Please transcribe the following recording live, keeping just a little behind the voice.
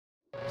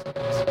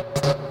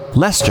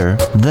Lester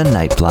the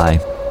Nightfly.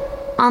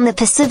 On the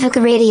Pacific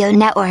Radio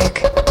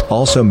Network.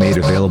 Also made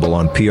available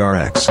on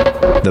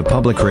PRX, the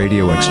Public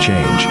Radio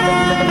Exchange.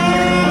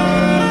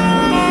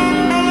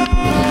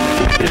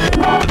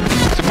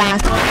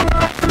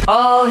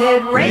 All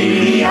Hit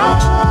Radio.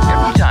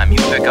 Every time you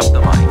pick up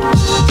the mic,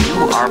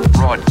 you are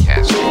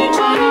broadcasting.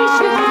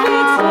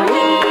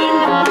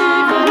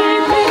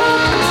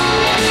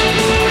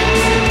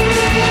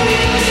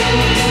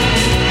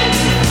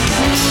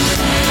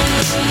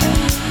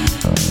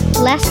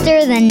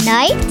 Lester the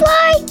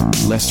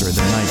Nightfly? Lester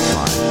the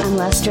Nightfly. I'm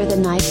Lester the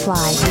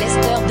Nightfly.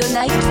 Lester the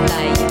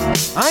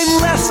Nightfly.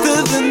 I'm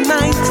Lester the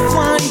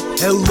Nightfly.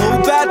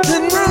 Hello,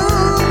 Baton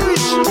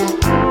Rouge.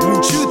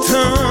 Won't you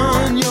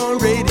turn your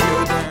radio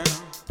down?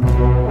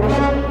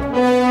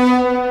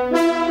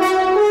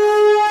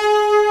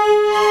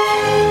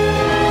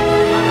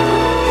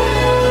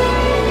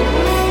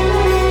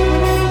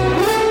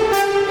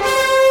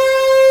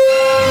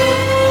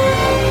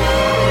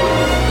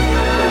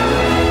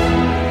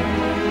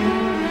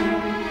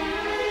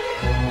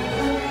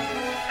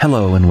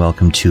 Hello and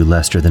welcome to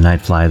Lester the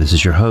Nightfly. This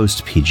is your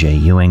host,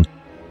 PJ Ewing.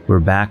 We're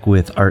back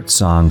with Art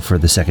Song for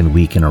the second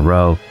week in a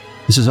row.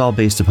 This is all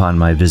based upon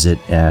my visit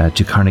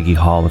to Carnegie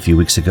Hall a few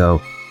weeks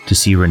ago to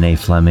see Renee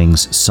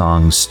Fleming's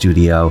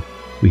SongStudio.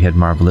 We had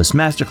marvelous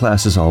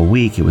masterclasses all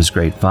week. It was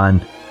great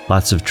fun.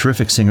 Lots of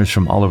terrific singers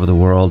from all over the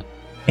world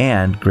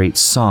and great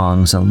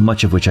songs,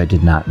 much of which I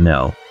did not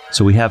know.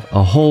 So we have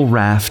a whole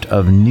raft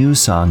of new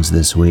songs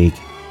this week.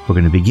 We're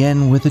going to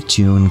begin with a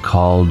tune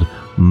called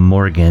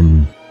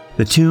Morgan.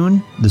 The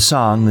tune, the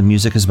song, the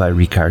music is by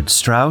Richard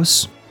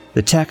Strauss.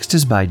 The text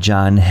is by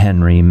John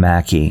Henry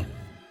Mackey.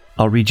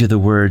 I'll read you the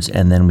words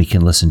and then we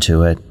can listen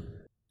to it.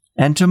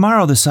 And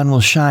tomorrow the sun will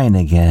shine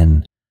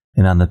again,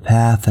 and on the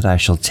path that I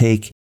shall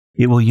take,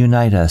 it will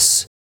unite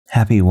us,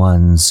 happy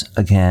ones,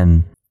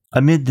 again,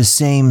 amid the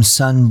same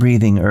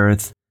sun-breathing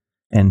earth,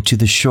 and to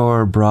the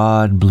shore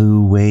broad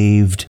blue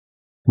waved,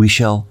 we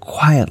shall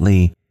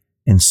quietly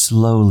and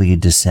slowly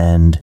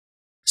descend,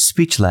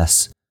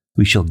 speechless.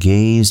 We shall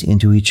gaze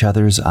into each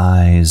other's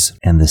eyes,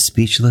 and the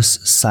speechless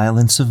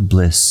silence of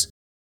bliss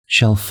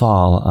shall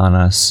fall on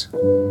us.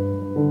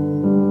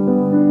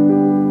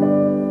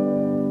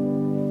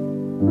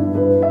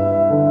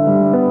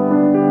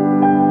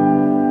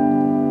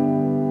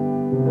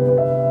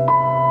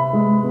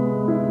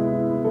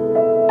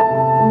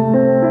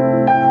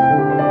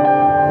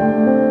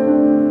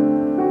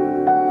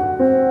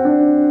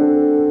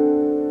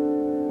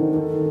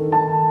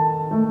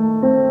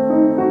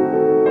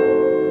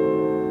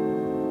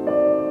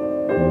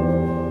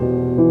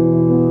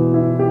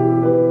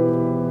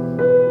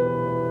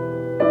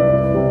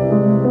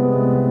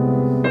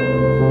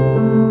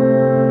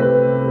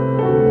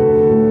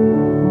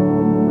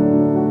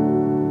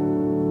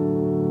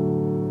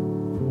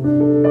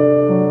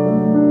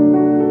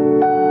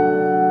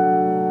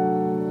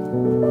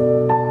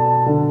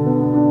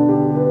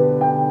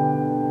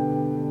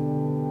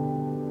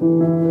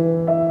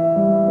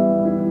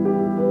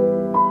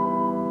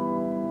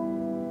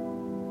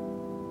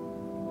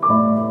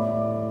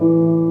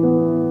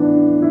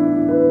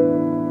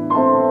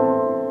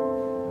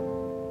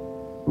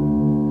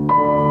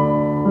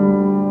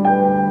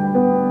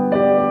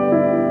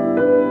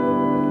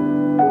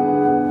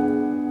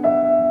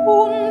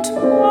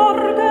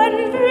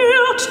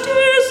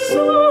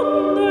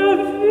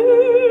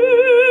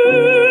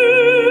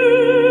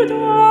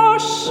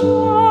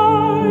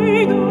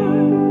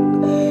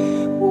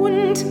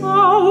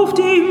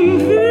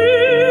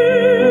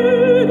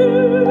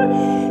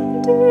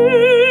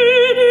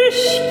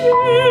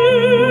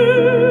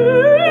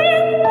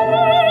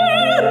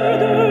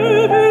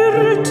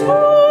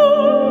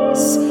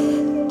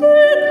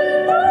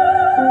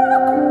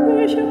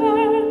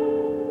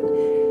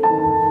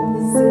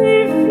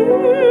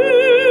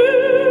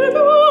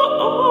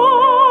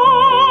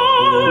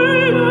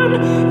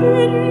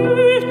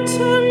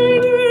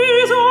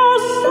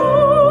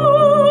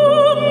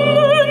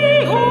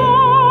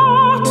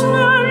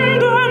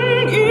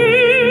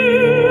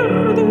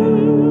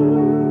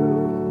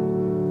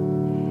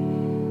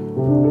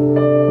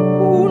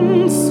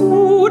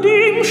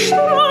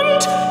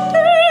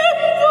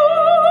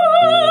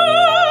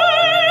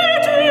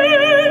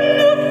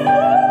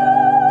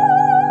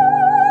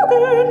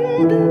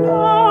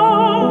 Love.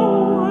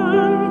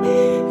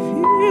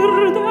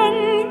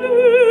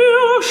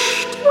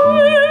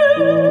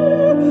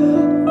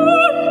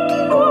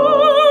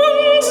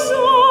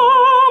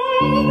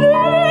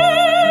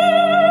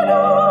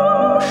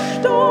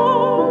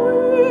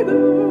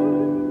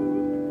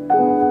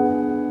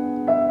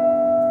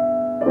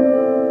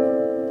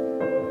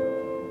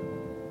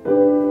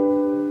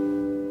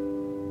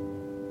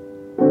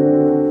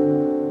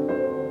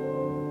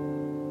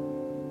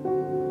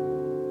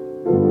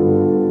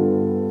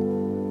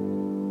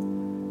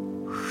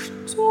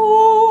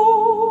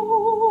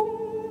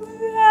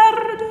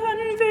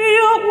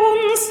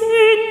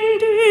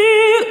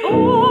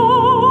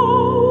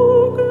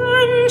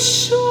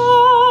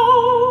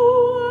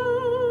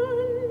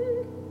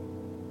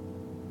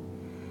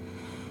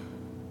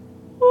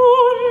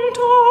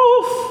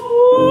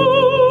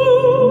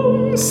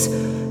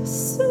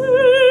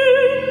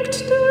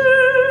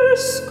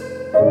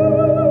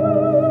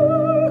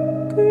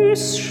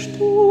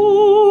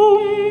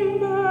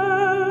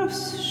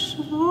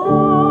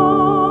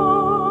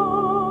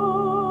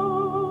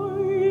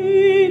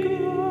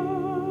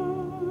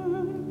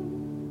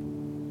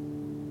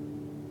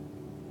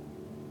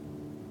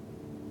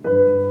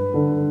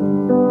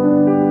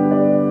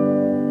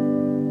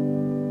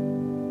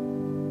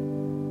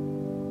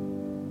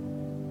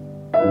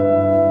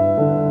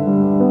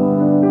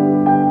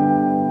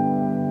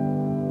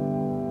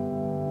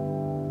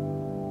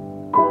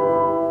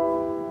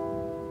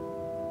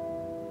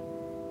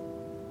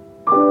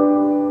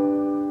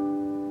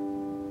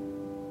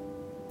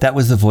 That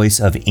was the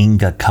voice of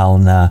Inga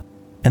Kalna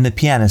and the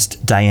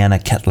pianist Diana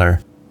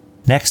Kettler.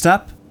 Next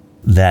up,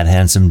 that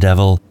handsome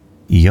devil,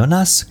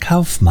 Jonas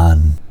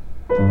Kaufmann.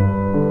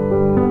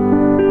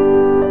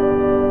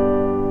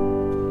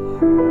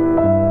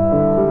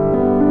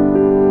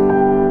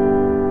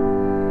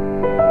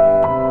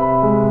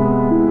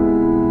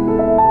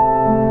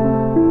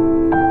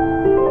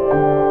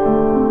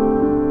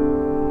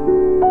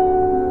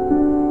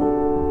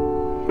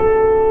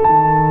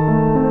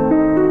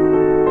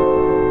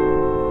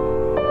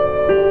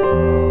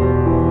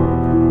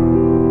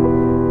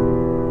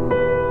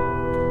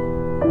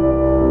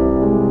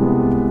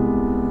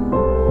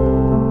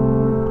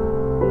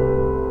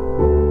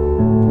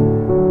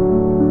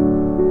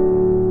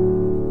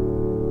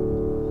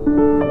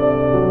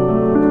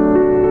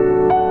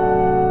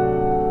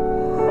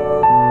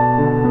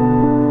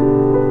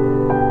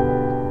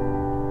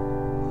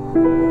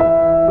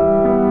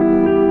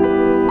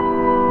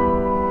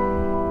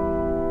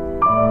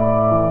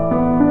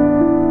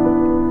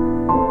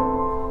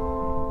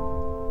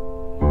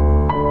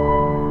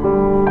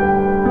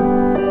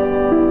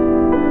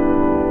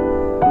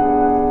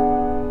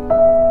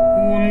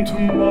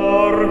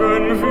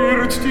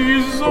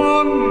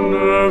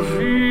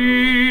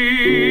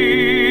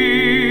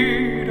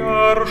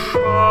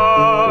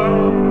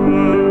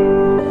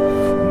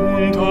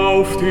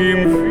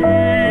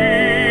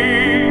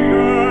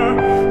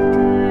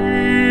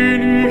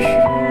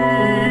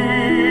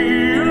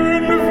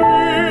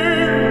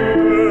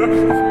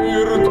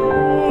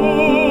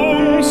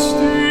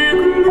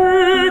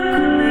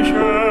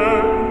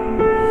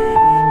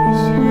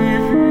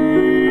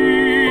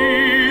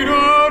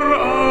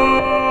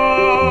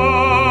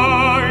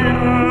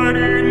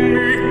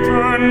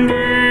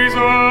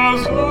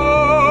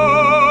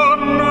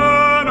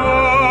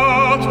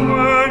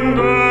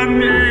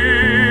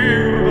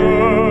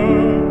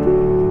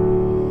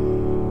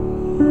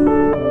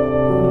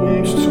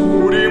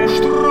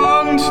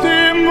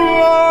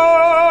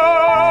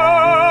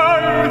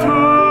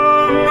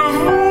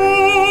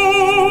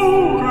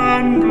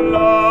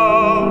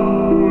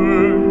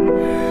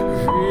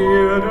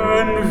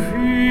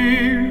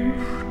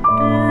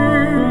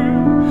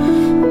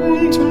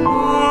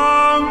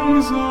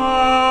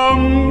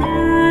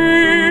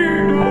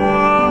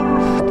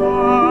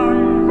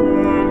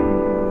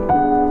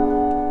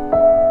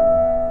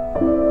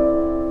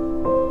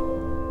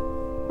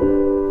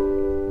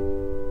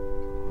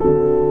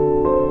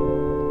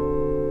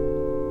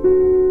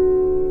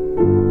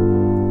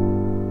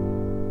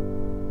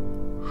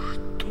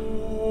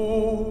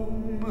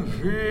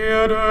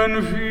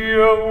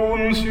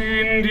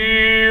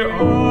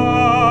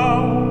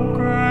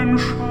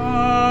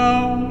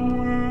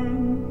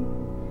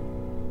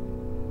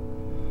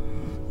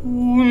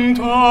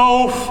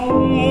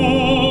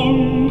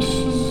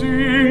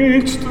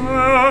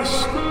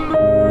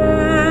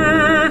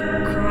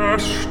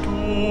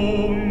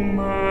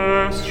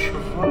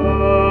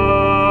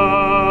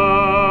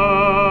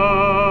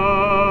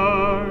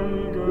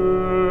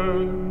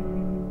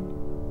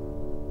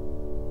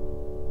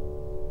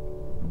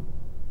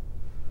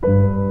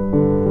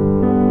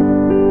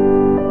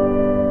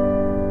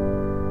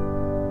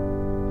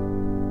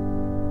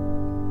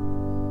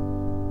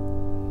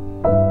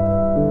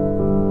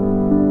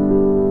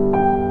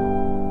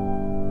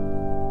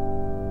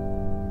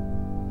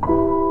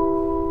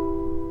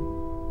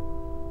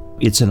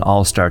 It's an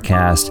all-star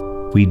cast.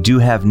 We do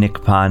have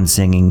Nick Pond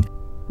singing.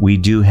 We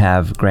do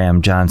have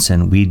Graham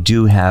Johnson. We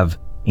do have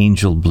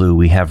Angel Blue.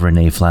 We have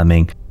Renee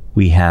Fleming.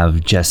 We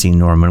have Jesse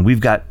Norman. We've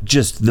got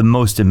just the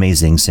most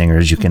amazing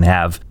singers you can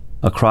have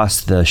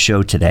across the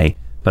show today.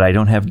 But I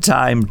don't have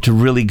time to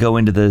really go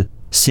into the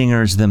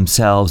singers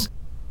themselves.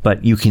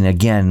 But you can,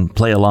 again,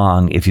 play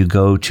along if you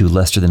go to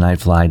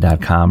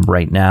LesterTheNightfly.com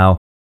right now.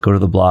 Go to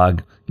the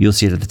blog. You'll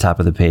see it at the top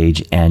of the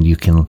page, and you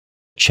can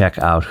check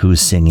out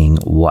who's singing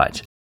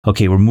what.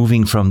 Okay, we're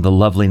moving from the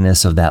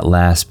loveliness of that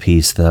last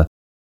piece, the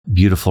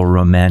beautiful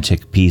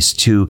romantic piece,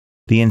 to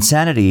the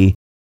insanity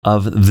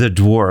of the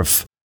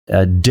dwarf.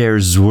 Der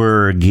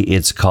Zwerg,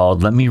 it's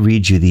called. Let me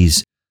read you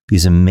these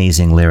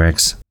amazing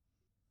lyrics.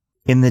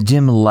 In the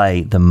dim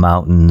light, the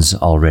mountains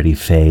already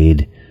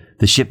fade.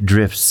 The ship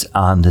drifts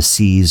on the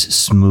sea's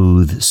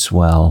smooth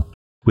swell.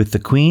 With the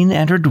queen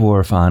and her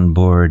dwarf on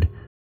board,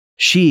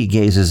 she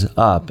gazes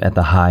up at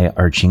the high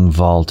arching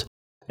vault,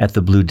 at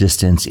the blue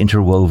distance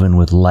interwoven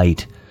with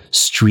light,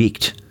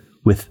 streaked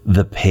with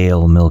the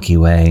pale Milky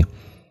Way.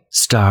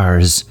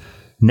 Stars,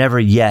 never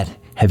yet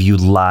have you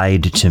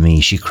lied to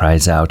me, she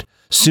cries out.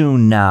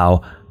 Soon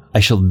now I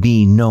shall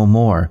be no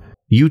more.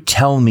 You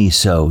tell me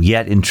so,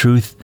 yet in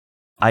truth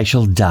I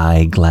shall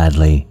die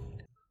gladly.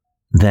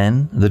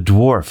 Then the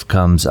dwarf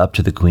comes up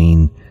to the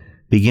queen,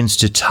 begins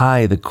to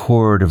tie the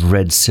cord of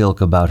red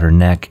silk about her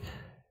neck,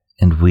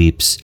 and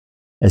weeps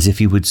as if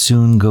he would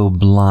soon go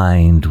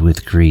blind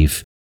with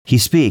grief. He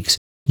speaks.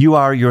 You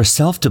are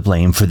yourself to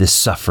blame for this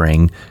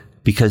suffering,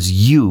 because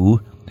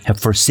you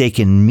have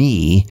forsaken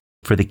me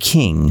for the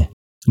king.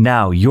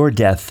 Now your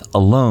death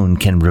alone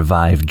can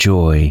revive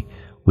joy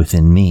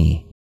within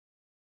me.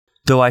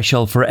 though I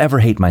shall forever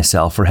hate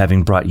myself for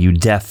having brought you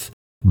death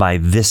by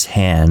this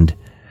hand,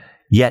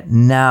 yet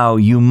now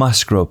you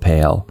must grow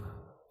pale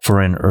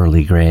for an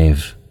early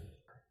grave.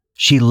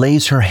 She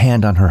lays her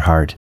hand on her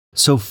heart,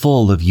 so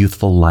full of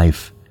youthful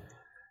life,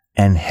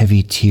 and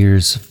heavy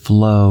tears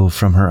flow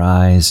from her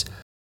eyes,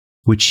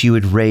 which she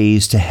would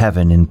raise to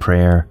heaven in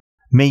prayer.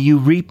 May you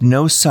reap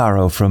no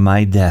sorrow from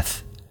my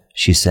death,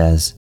 she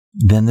says.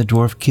 Then the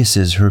dwarf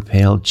kisses her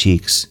pale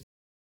cheeks,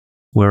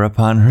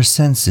 whereupon her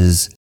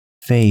senses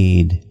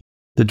fade.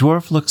 The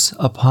dwarf looks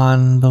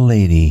upon the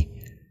lady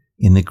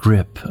in the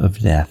grip of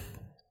death.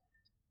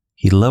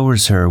 He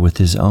lowers her with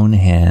his own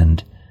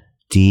hand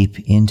deep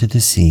into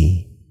the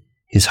sea.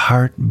 His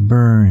heart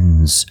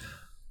burns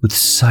with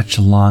such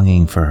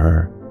longing for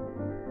her.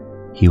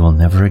 He will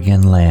never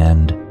again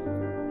land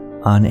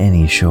on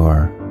any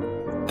shore.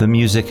 The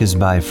music is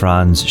by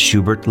Franz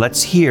Schubert.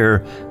 Let's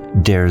hear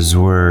Der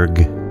Zwerg.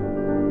 Im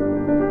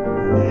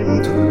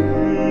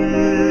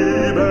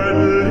trüben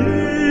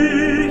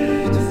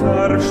Licht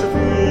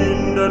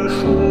verschwinden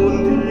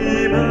schon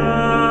die Berge.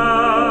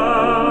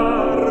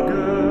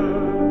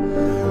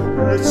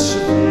 Es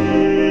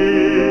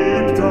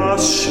schwebt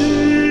das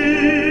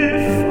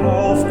Schiff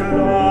auf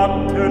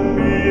glatten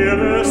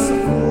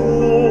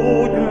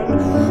Meereswogen,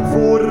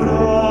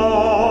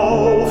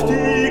 worauf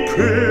die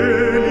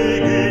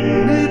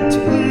Königin mit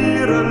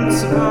ihren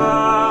Zwergen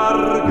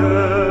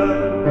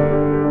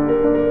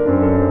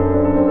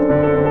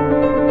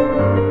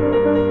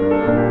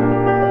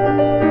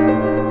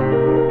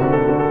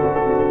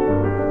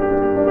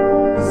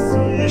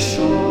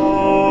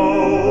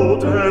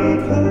schaut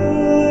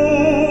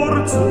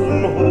empor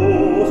zum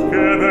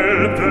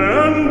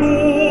hochgewölbten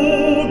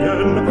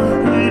Bogen,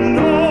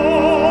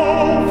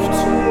 hinauf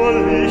zur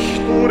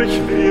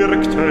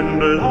lichtdurchwirkten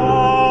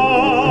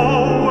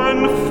blauen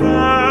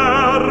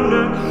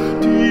Ferne,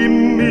 die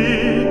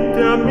mit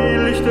der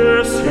Milch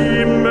des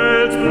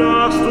Himmels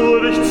blass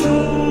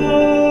durchzogen.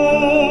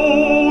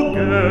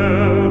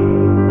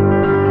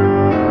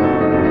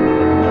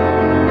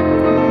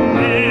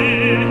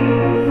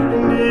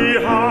 Nie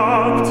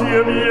habt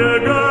ihr mir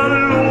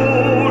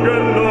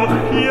gelogen, noch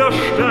ihr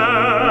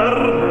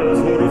Sterne,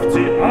 so ruft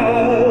sie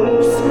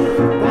aus,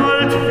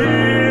 bald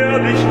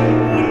werd ich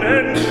nun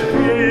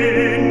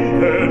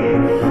entschwinden.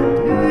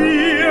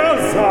 Ihr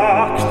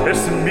sagt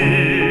es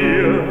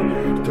mir,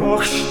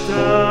 doch sterb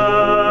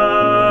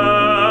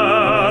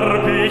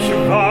ich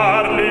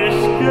wahrlich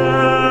gerne.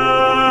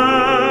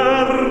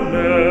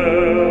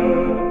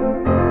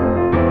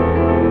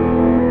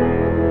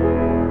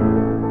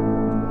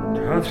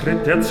 Da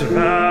tritt der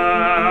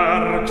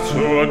Zwerg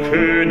zur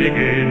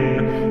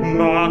Königin,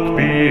 mag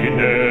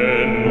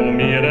binden um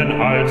ihren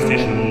Hals die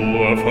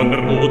Schnur von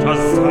roter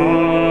Seide,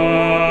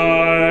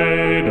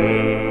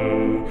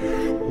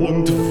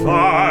 und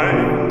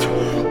weint,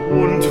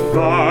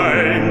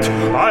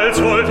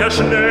 als wollt er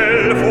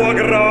schnell vor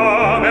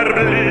Gram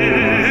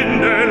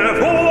erblinden,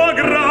 vor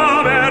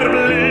Gram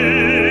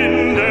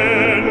erblinden.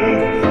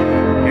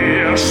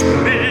 Er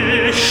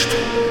spricht: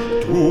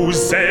 Du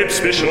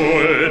selbst bist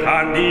schuld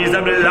an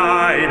diesem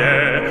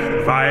Leide,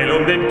 weil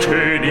um den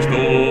König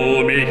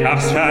du mich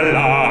hast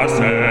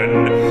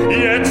verlassen.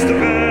 Jetzt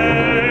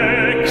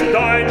weg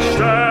dein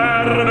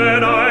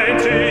Sterben,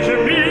 einzig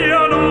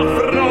mir noch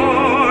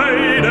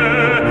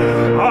Freude,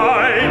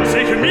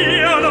 einzig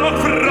mir noch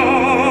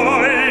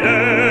Freude.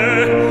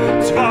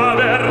 Zwar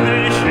werd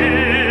ich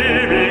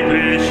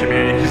ewiglich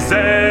mich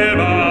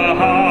selber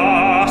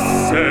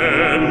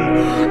hassen,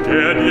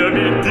 der dir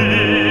mit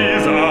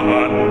dieser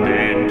Hand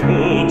den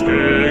Tod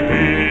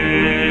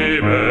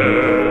gegeben.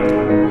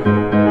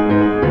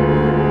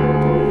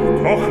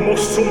 Doch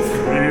muss zum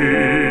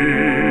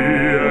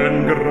frühen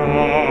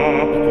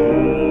Grab du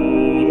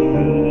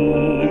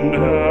nun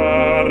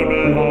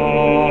erblassen.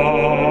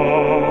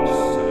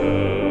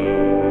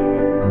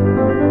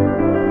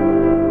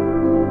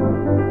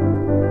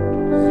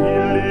 Sie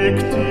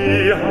legt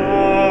die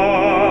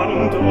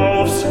Hand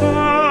aufs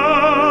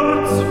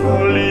Herz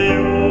voll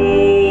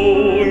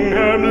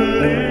jungem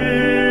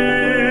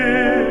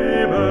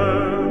Leben,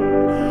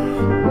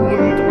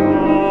 und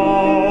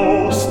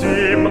aus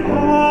dem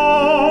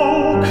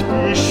Aug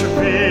die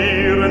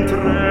schweren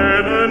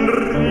Tränen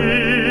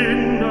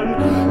rinnen,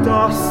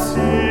 dass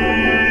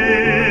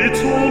sie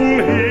zum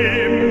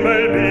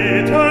Himmel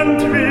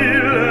betend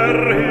will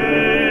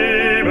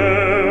erheben.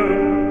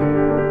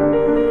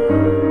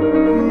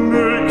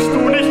 Mögst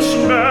du nicht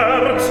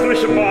Schmerz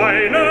durch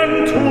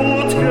meinen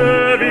Tod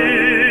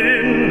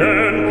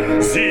gewinnen?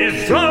 Sie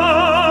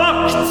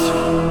sagt's.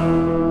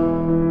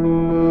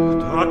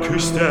 Da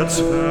küsst der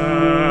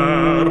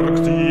Zwerg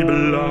die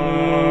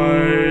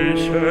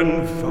bleichen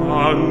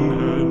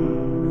Wangen.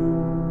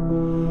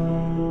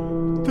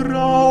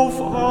 Drauf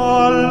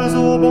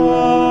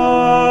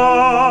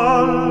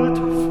alsobald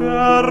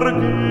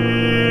vergehen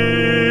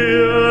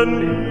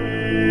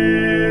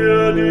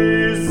ihr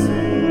die Sinne.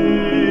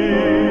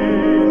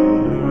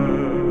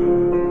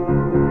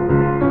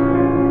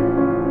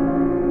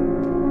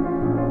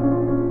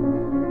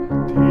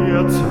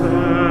 Der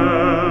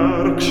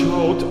Zwerg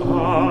schaut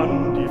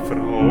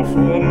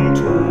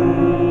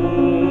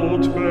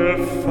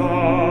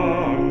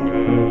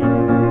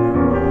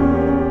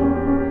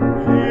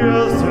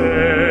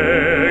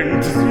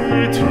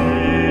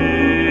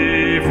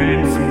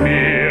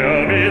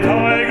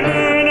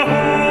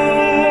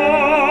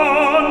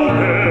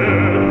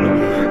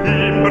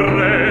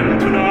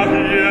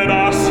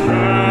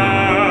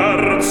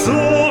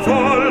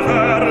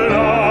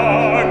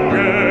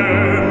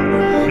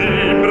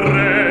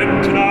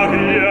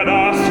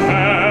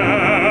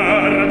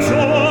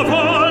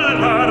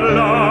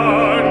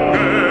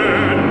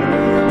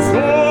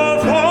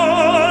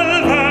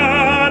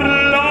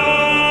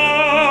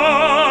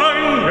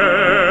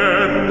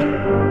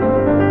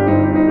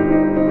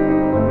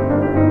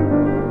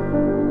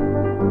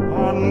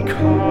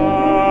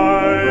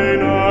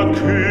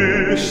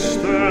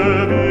Küste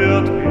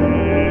wird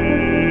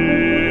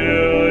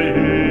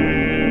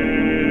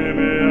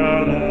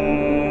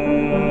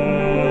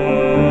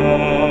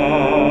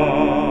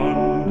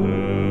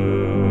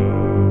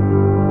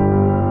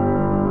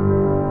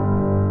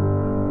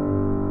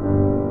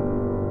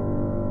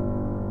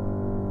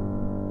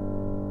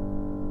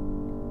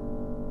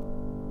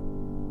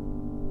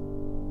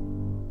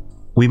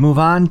We move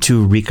on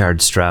to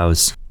Richard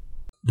Strauss.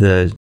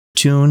 The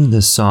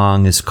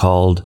song is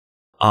called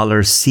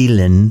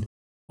Allerseelen,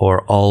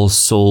 or All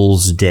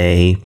Souls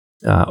Day,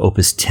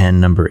 Opus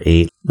 10, number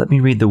 8. Let me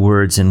read the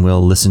words and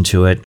we'll listen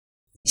to it.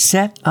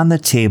 Set on the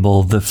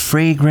table the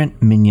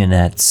fragrant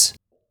mignonettes.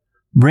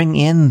 Bring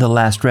in the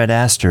last red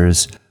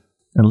asters,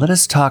 and let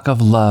us talk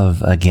of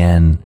love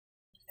again,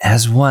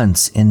 as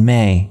once in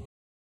May.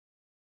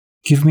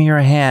 Give me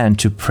your hand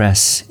to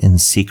press in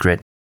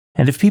secret,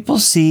 and if people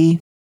see,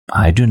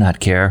 I do not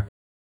care.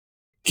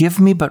 Give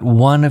me but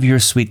one of your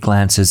sweet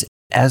glances,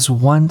 as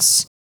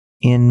once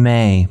in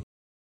May.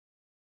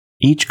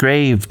 Each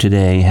grave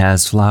today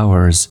has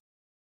flowers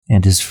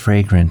and is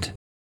fragrant.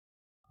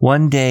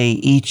 One day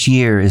each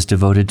year is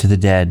devoted to the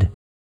dead.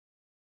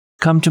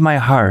 Come to my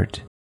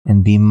heart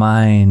and be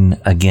mine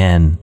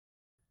again,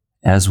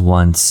 as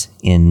once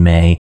in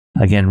May.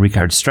 Again,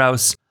 Richard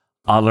Strauss,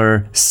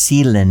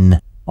 Allerseelen,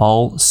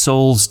 All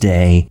Souls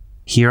Day,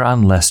 here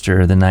on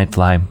Lester the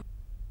Nightfly.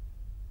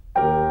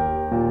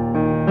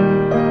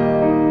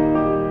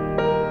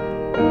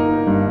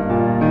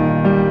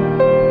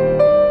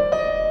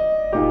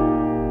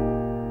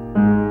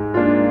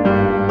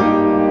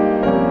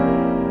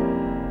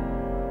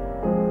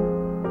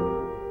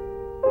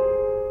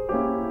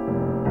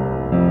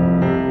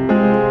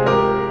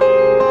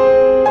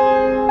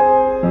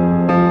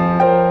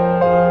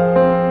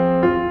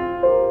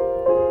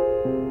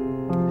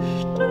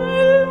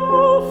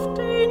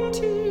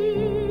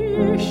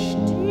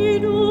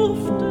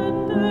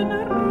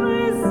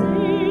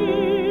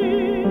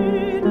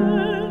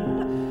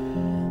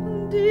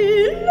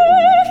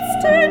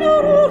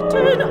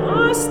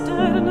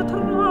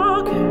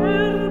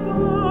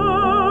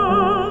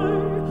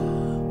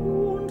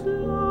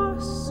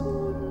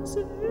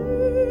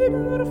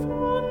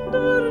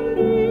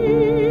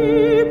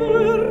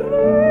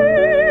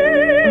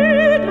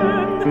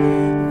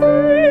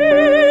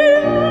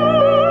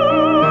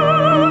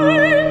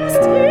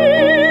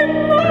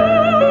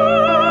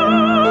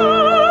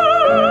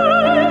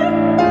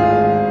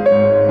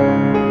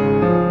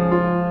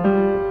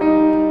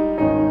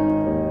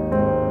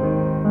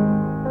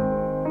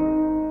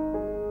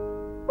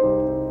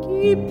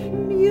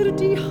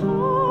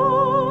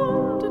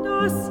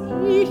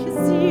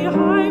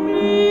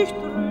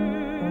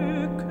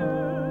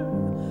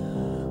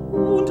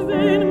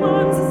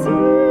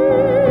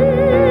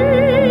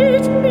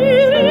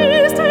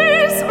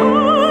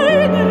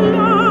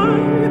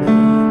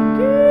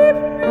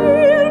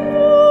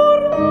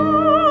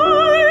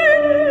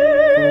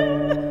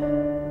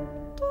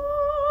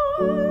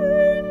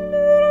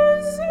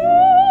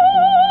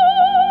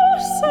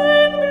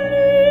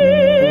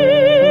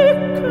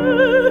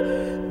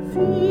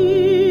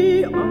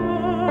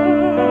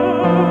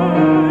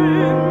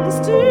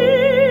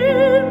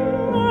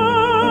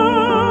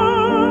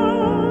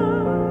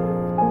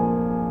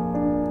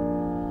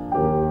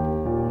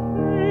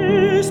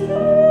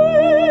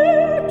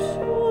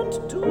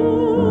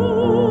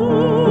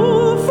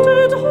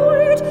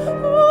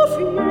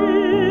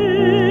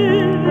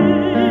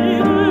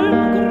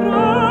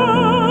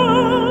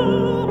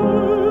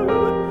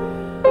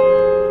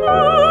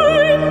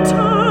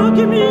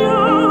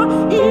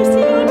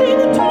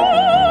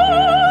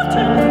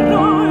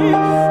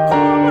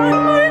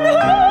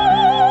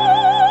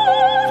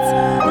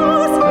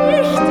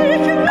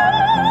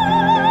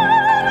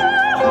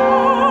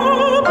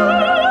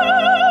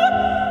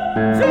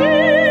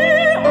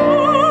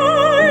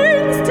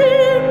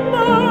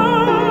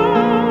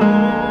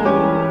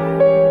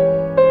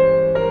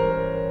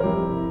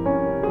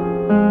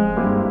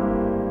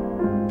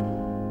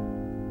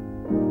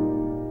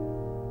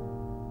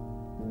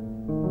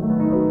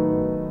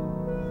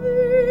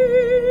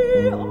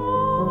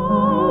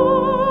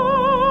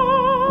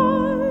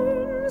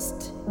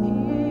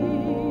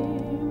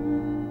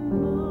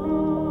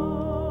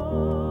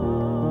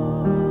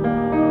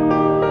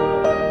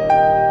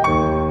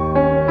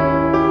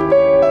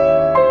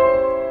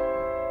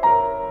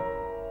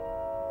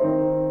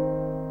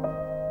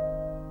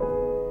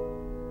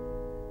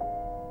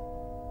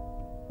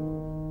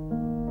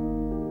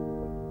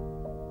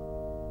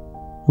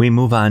 We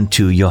move on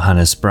to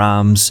Johannes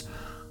Brahms,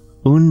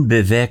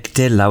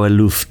 Unbewegte laue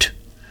Luft,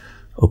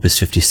 Opus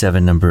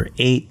 57, number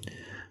 8.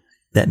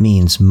 That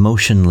means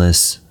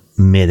motionless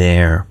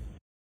midair.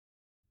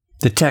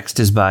 The text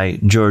is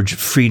by George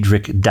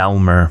Friedrich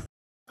Daumer,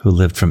 who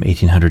lived from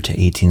 1800 to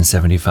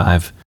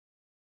 1875.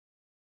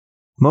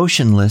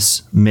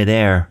 Motionless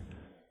midair,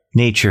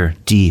 nature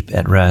deep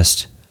at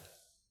rest.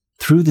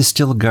 Through the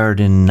still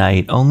garden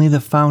night, only the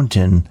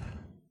fountain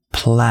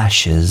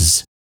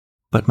plashes,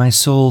 but my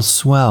soul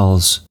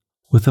swells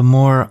with a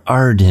more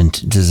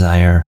ardent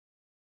desire.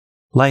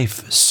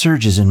 Life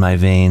surges in my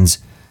veins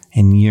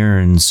and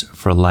yearns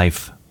for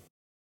life.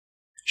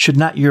 Should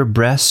not your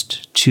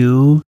breast,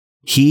 too,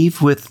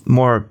 heave with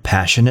more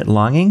passionate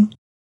longing?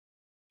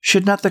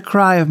 Should not the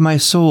cry of my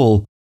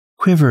soul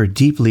quiver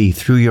deeply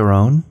through your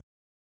own?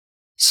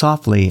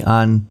 Softly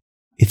on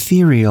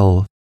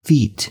ethereal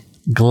feet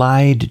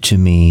glide to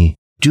me,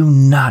 do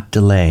not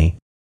delay.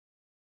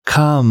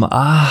 Come,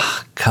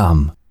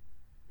 come,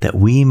 that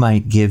we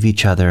might give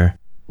each other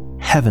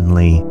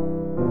heavenly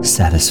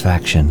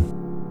satisfaction.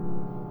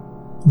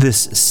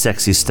 This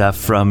sexy stuff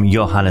from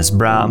Johannes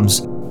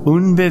Brahms,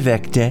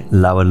 Unbewegte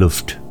laue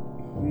Luft.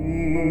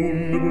 Unbewegte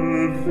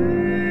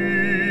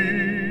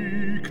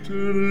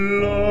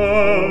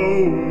laue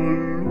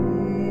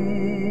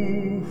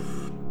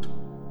Luft,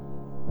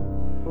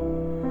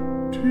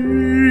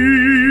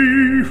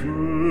 tiefe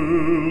Ruhe,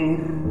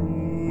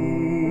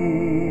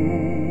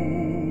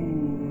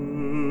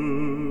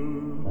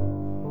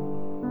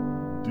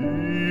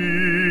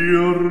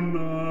 dir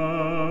Natur,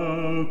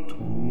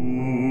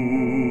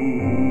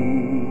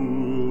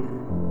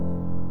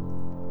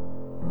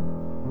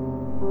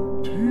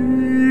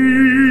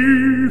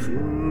 tiefe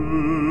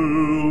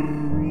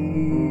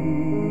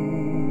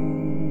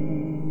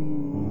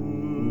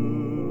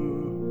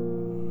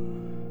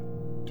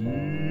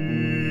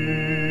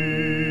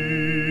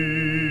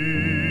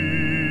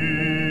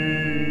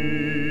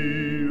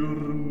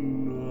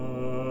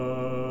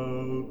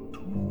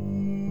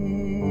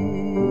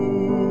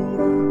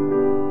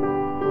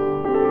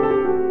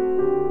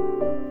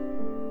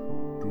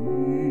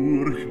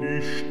durch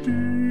die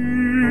stille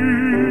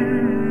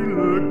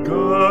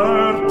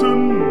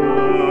Gartennacht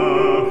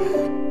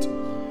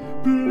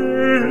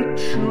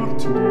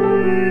plätschert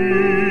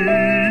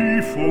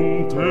die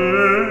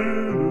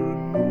Fontäne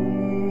nur,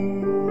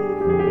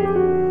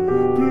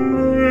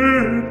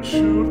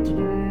 plätschert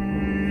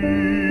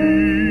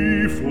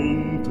die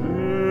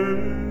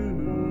Fontäne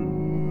nur.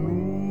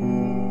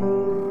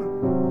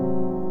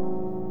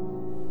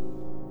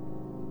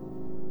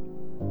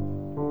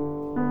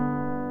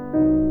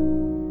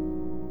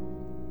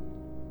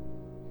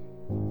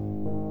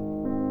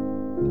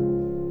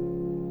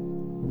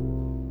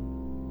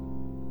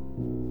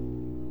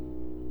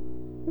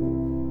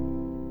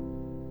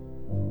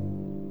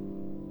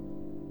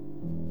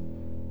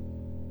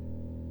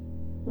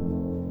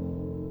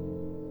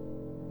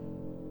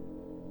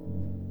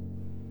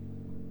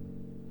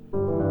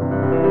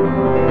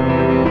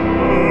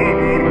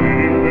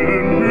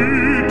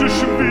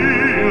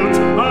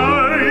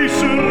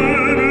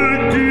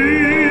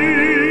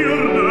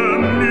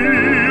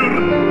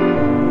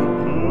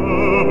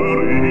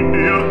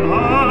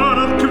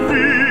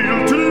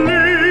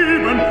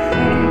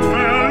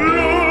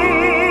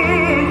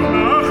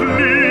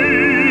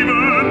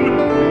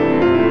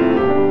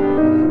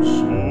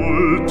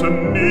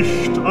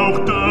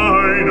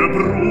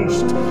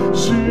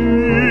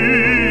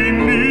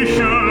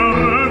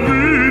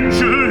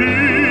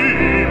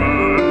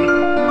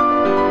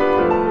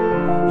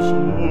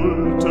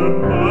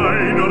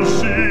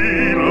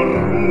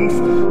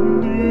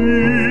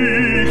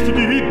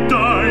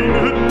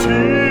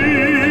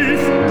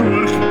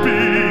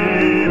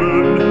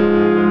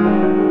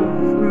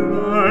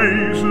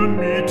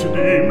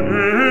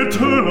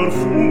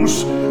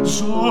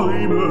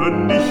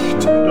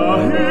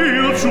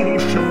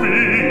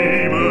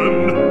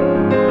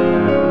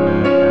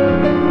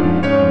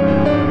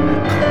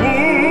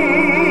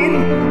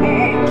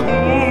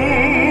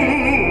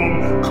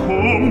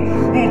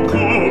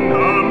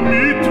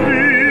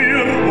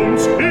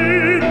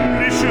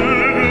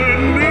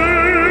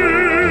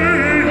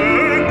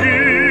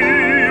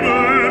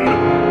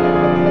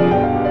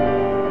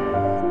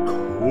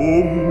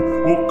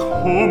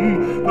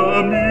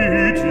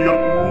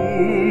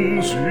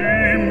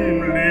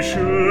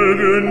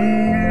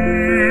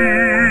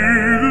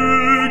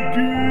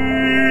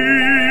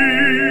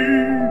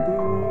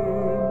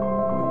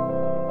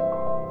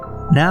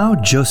 Now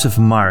Joseph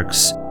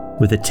Marx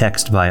with a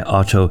text by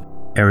Otto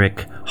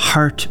Erich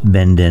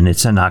Hartbenden.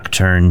 It's a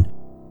nocturne,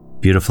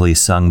 beautifully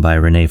sung by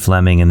Renee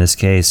Fleming in this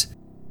case.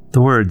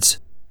 The words,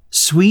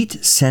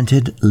 "Sweet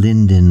scented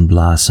linden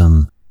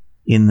blossom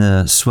in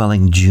the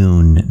swelling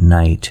June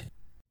night.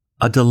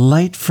 A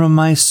delight from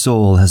my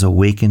soul has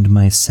awakened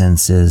my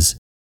senses.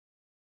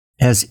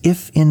 As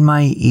if in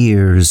my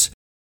ears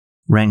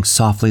rang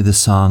softly the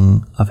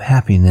song of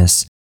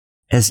happiness,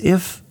 as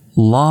if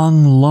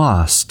long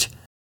lost,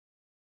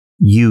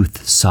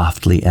 youth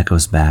softly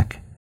echoes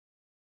back.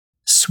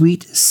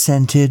 Sweet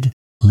scented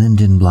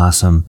linden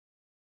blossom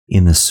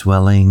in the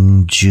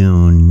swelling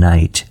June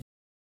night.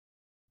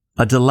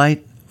 A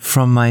delight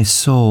from my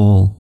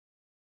soul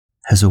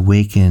has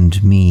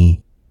awakened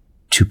me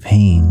to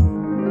pain."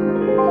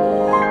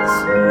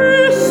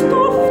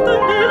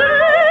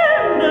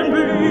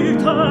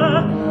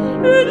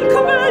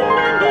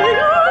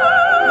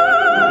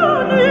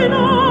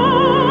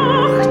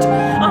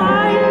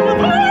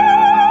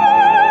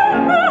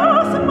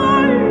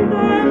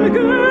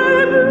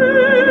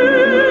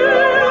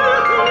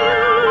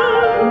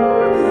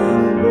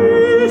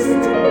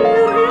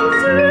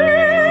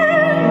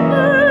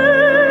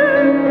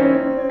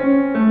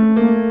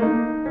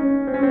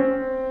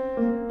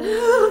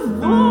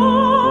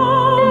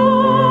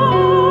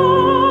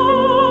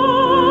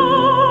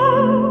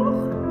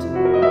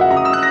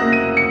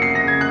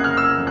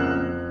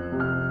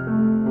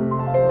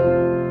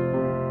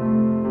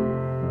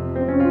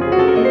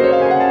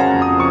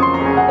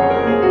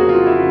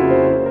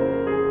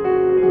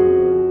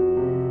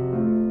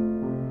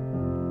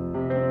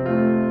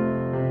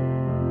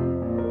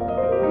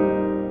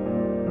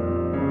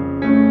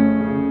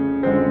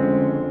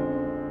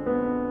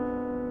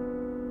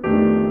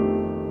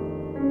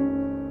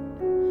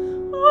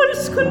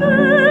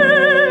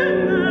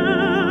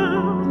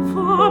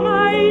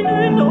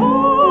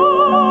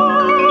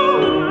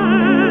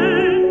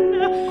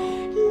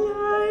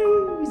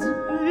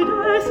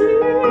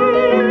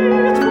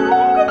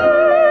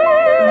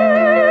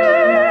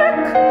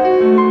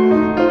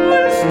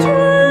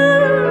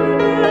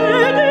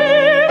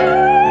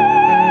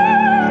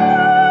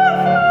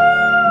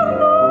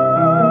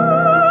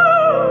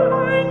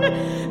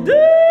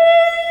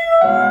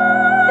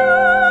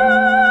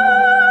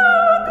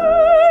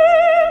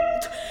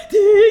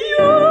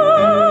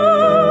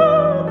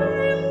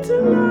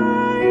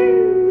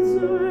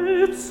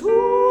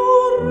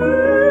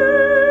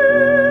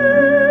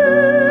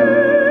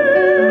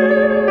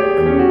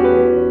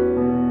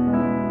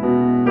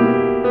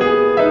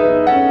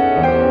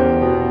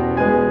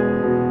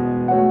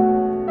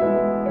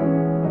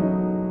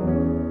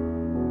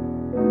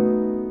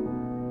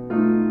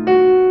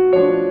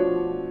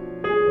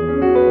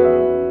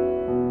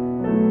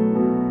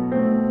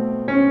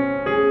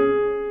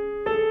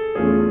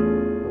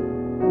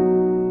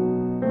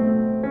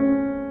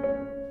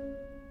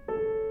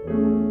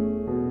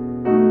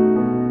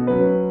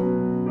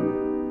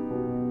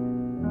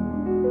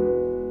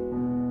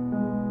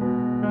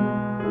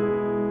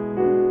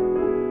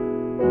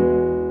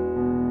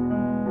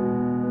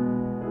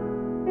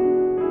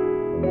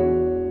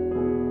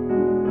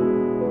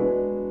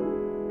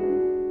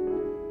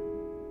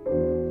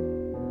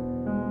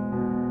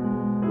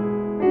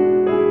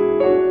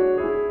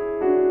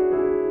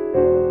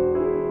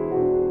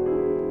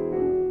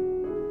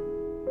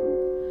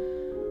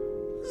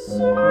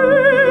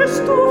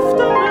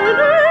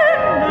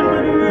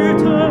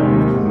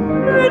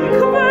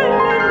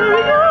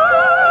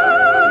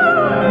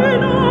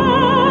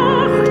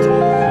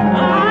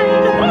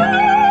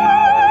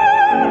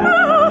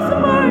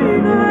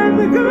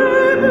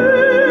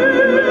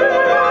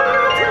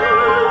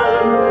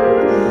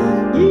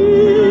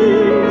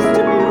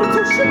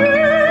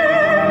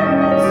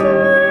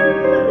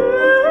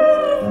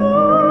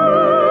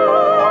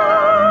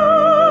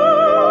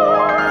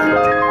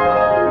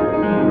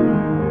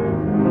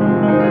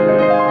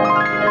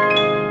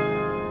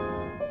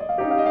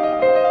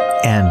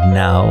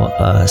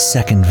 A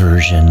second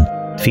version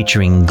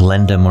featuring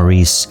Glenda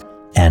Maurice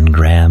and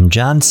Graham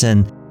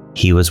Johnson.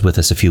 He was with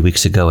us a few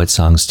weeks ago at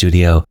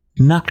SongStudio.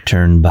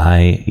 Nocturne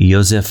by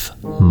Josef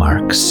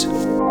Marx.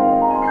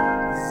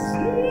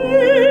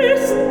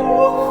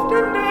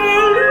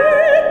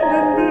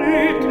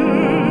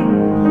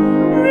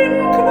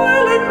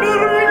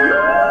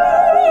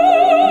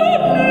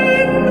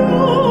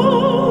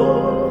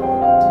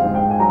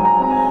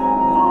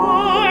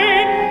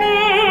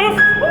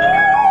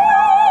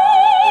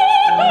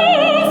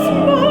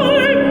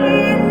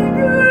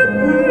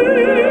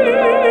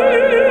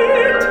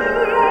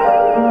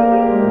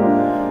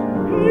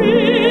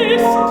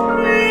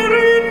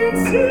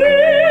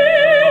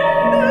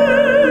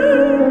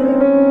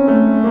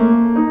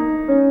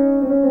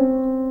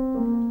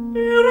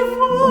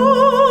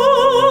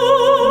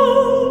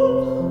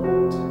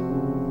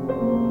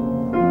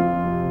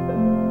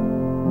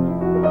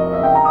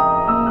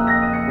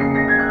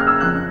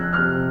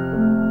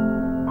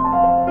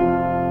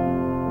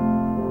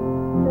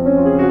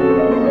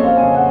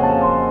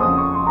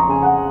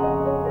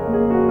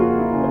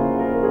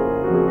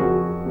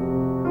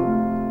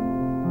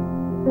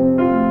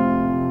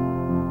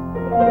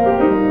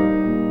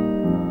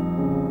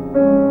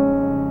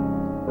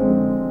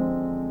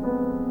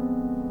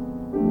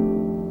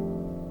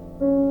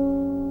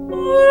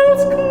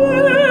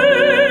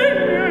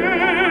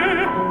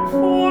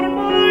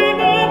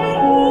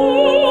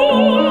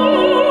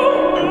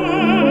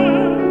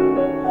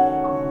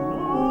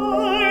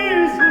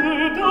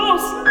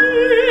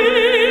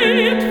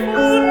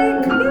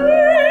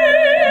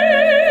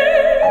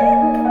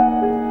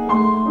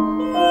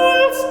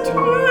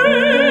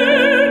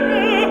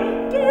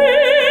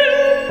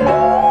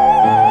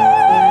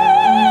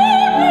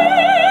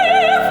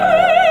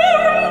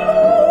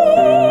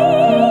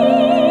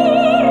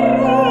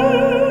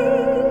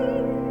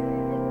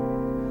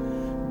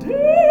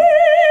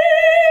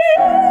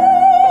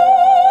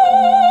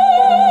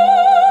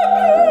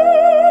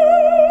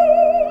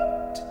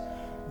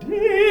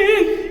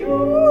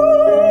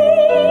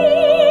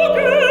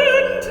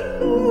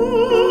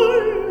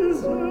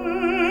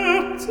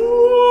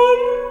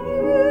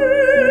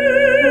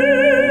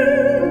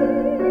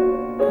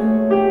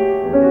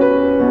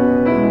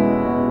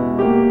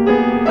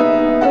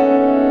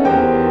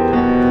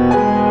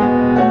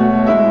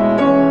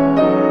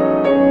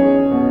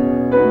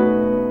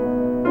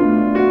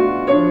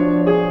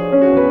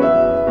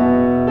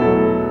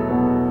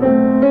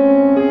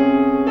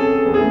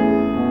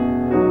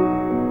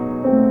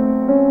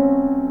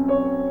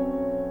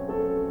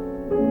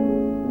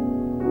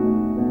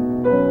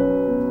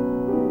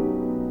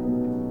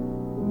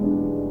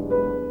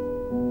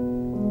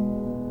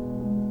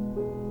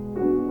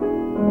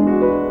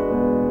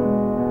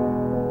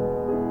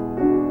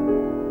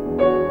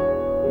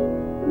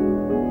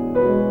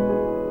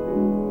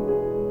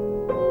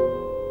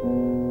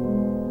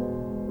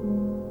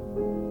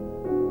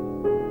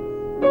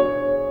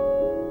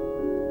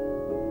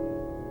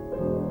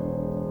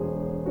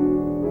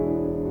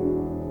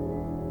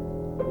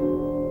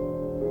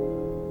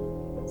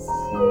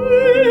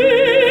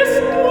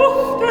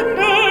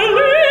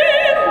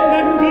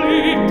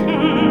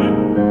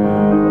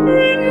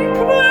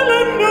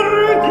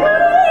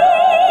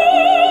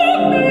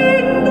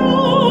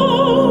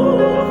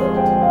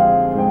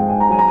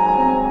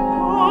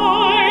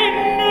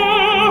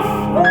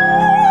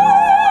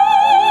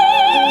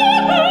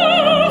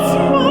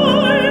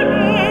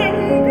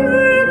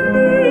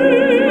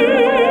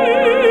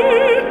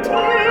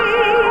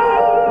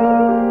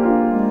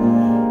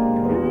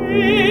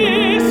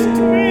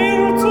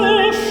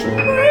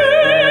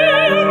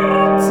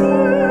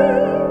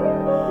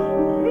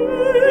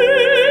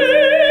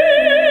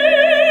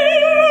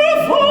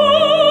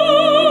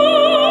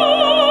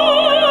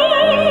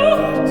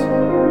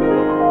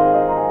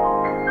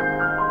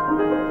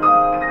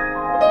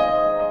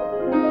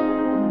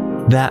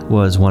 That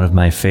was one of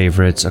my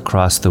favorites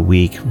across the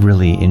week.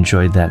 Really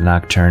enjoyed that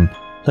nocturne.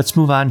 Let's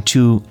move on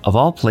to, of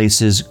all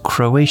places,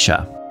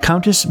 Croatia.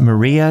 Countess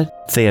Maria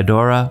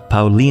Theodora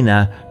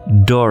Paulina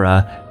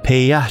Dora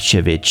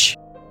Pejacevic.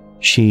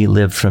 She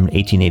lived from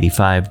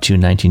 1885 to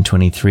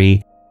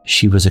 1923.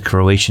 She was a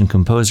Croatian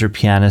composer,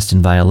 pianist,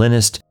 and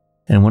violinist,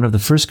 and one of the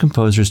first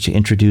composers to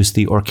introduce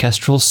the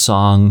orchestral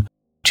song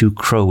to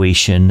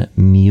Croatian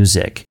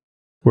music.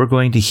 We're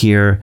going to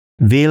hear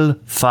Will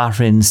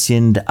fahren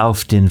sind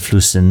auf den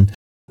Flüssen,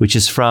 which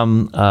is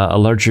from a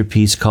larger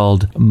piece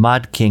called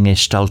Madkenge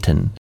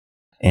Stalten.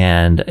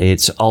 And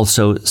it's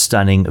also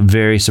stunning,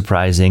 very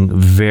surprising,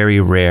 very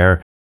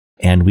rare,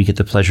 and we get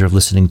the pleasure of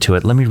listening to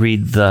it. Let me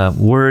read the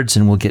words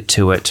and we'll get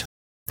to it.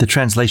 The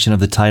translation of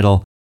the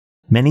title: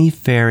 Many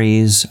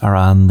fairies are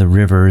on the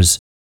river's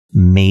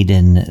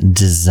maiden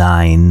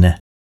design.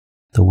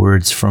 The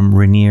words from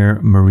Rainier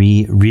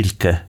Marie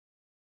Rilke.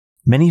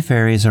 Many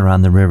fairies are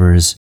on the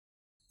rivers,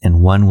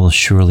 and one will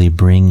surely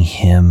bring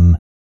him.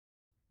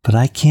 But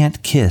I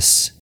can't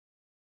kiss.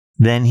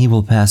 Then he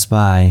will pass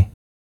by.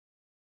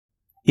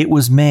 It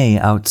was May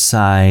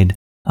outside.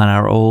 On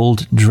our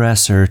old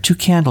dresser, 2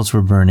 candles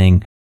were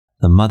burning.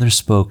 The mother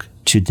spoke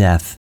to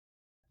death.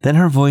 Then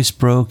her voice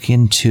broke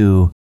in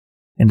 2,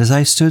 and as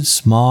I stood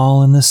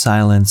small in the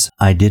silence,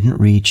 I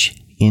didn't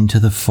reach into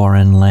the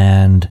foreign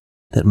land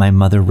that my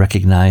mother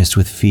recognized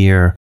with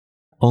fear,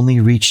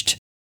 only reached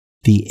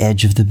the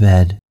edge of the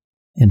bed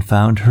and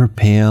found her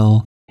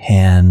pale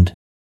hand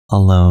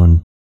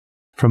alone,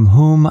 from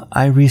whom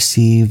I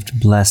received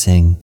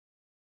blessing.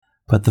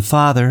 But the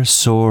father,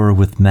 sore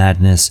with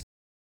madness,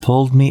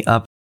 pulled me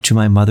up to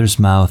my mother's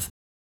mouth,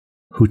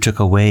 who took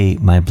away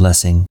my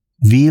blessing.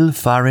 Viel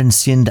fahren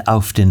sind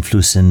auf den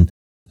Flüssen,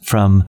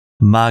 from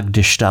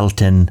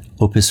Magdestalten,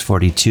 Opus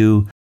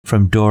 42,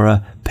 from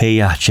Dora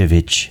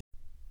Pejacevic.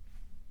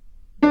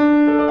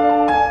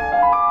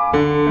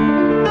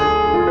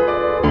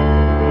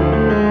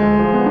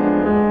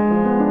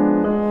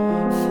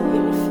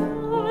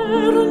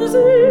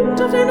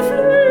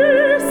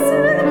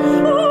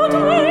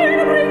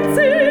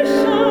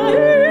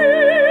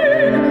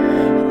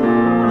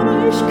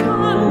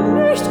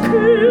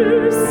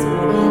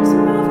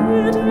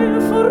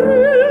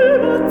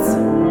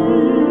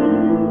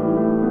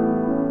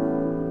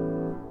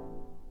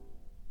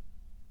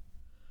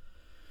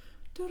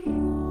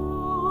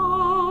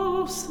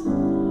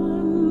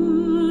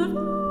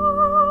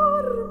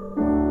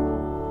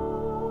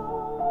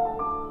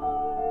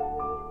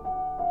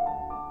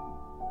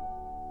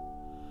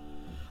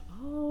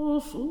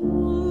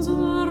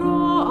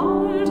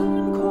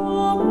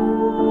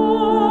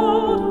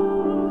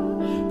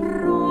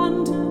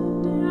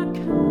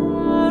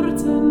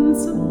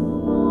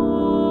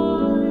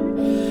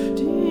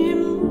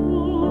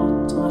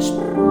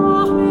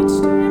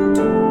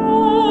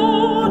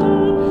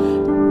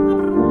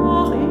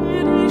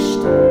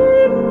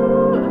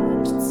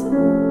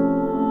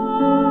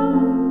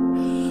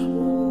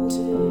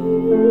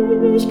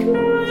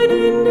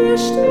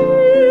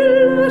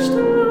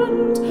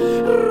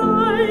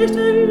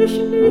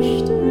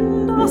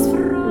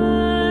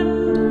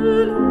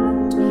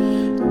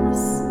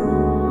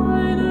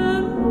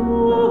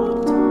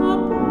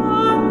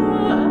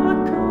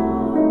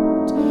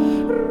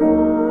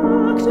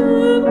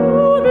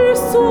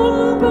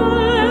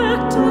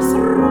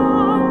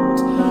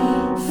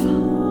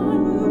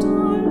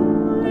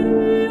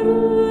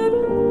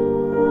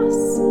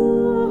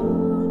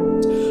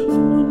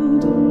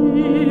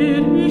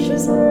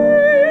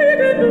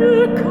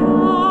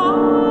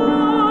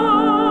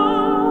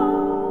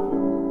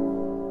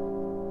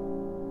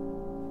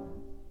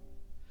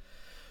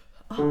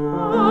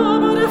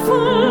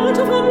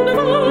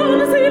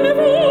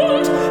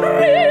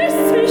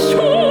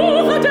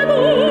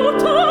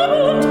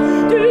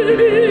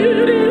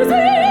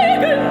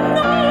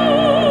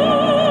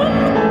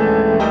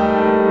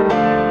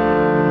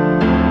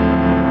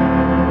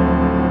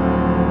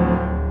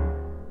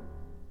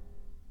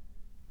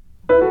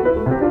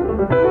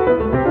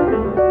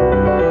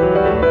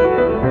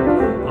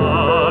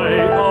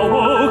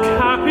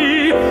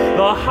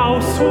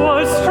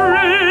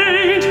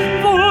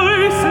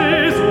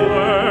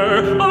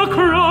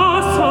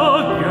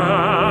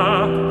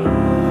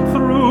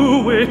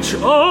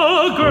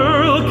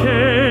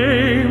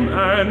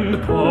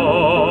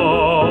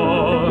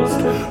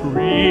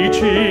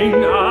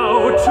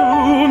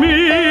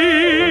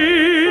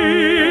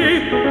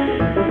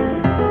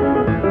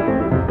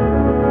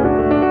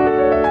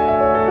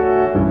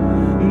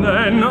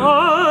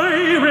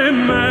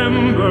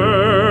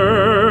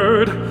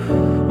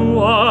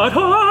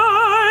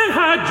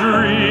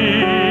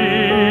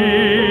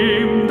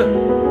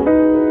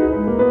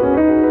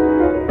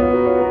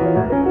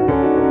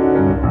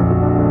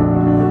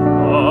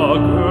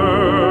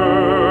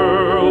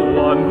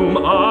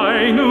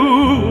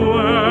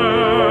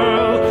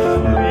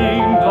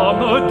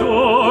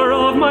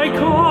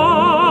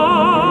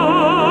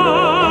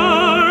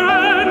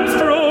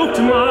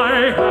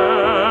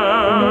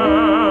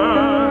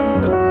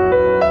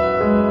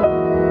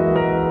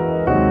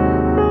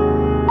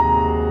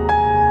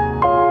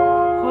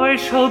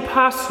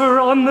 Pass her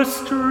on the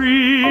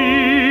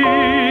street.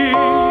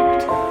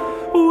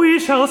 We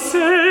shall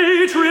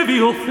say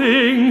trivial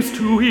things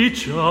to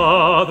each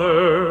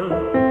other,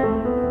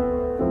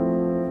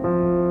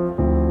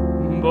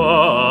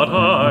 but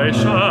I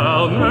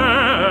shall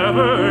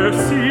never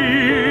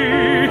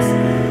cease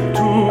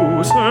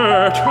to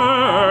search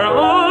her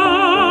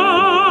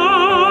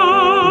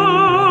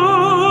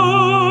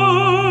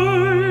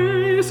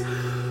eyes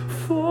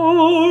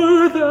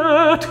for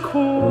that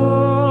quiet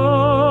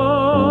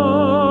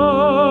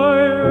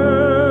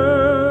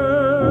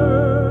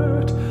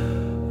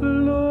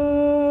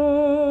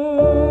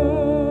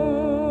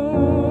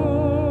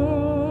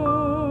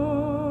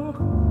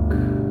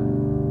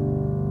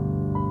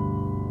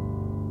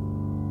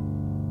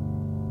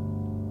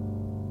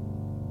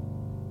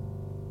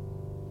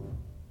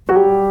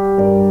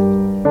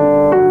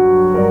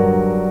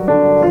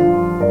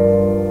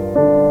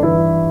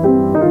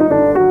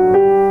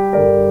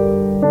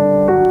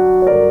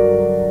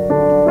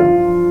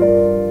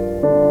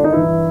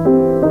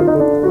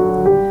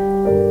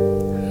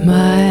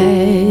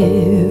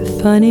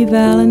funny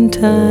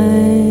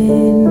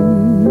Valentine,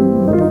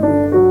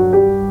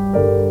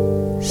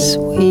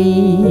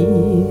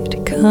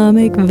 sweet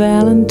comic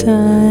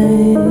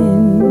Valentine.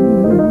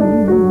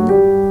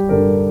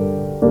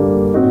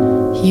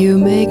 You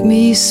make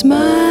me smile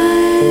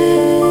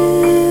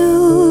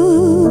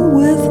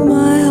with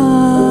my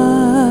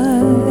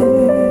heart.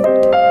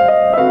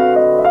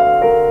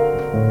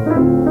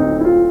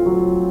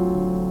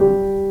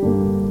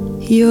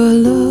 Your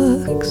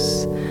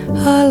looks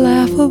are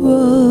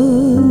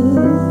laughable,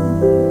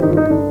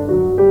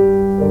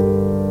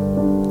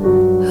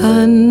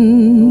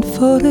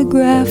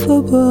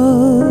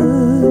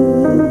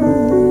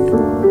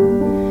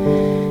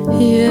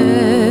 unphotographable,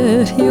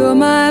 yet you're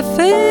my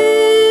favorite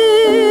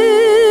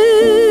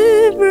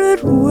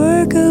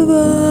work of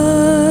art.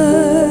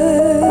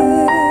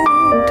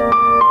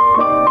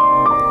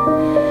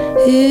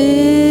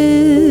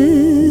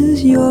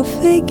 Is your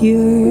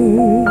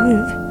figure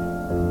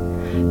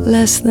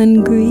less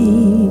than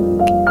Greek?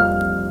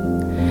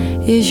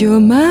 Is your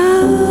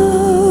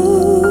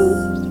mouth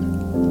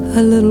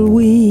a little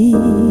weak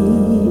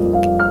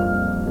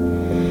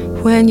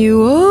when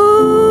you open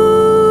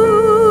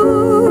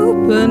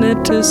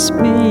it to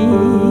speak?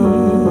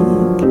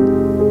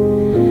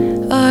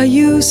 Are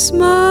you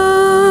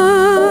smart?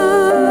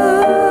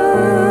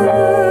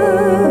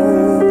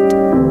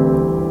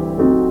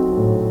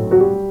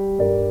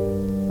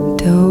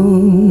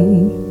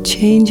 Don't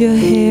change your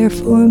hair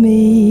for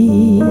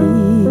me,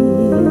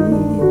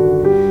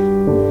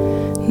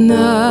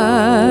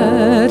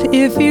 not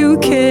if you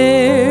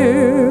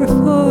care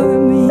for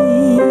me.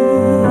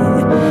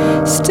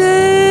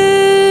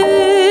 Stay,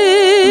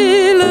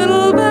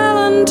 little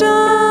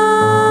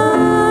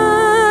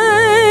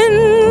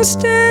Valentine,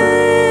 stay.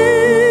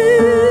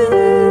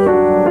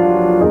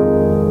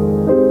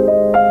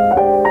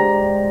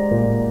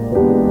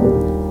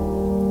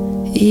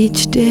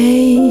 Each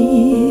day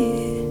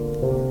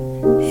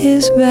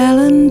is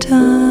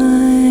Valentine's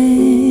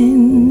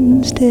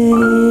Day.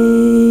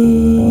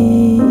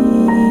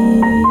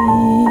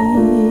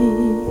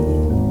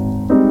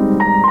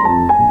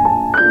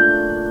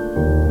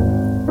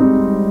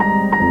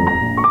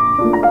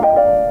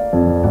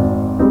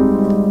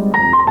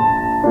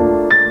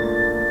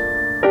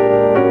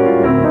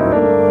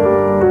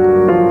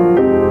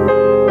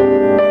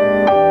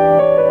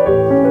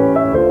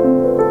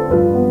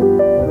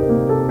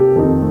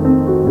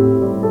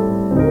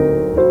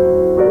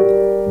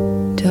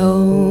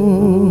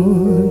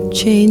 Don't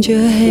change your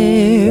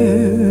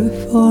hair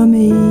for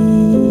me,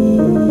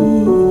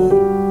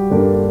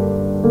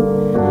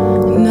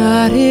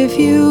 not if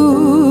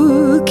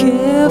you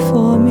care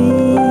for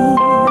me.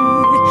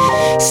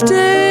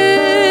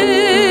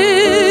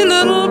 Stay,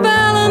 little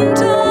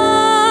Valentine,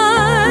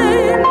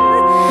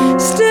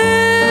 stay.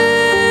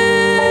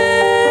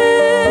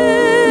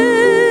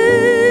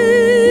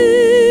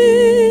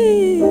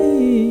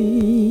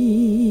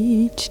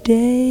 Each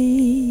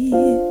day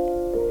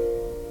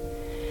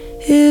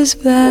is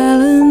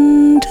Valentine's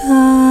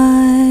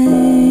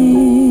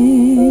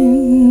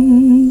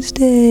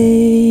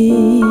Day.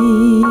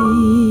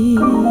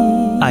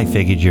 I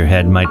figured your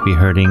head might be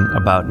hurting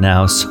about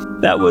now, so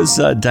that was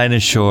Dinah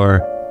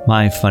Shore,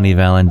 My Funny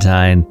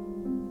Valentine.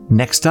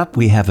 Next up,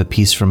 we have a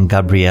piece from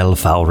Gabrielle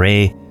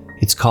Fauré.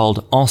 It's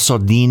called En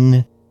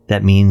Sourdine.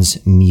 That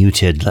means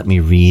muted. Let me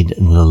read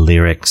the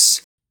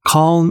lyrics.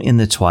 Calm in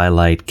the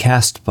twilight,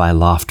 cast by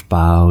loft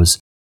boughs,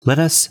 let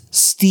us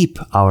steep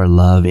our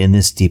love in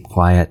this deep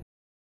quiet.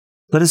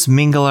 Let us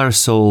mingle our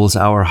souls,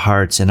 our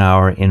hearts, and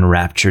our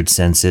enraptured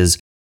senses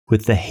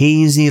with the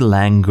hazy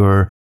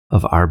languor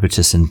of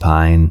arbutus and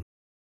pine.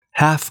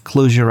 Half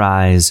close your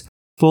eyes,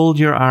 fold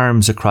your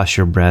arms across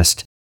your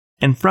breast,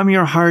 and from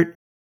your heart,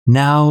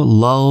 now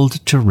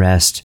lulled to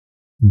rest,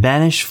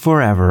 banish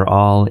forever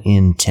all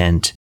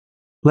intent.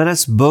 Let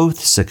us both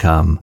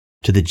succumb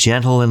to the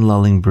gentle and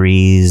lulling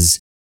breeze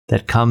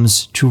that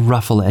comes to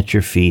ruffle at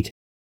your feet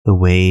the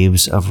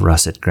waves of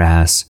russet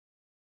grass.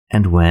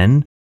 And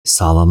when,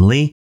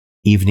 solemnly,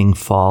 evening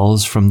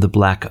falls from the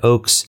black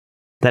oaks,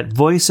 that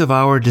voice of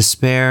our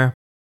despair,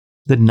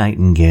 the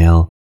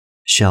nightingale,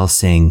 shall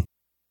sing.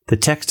 The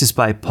text is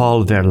by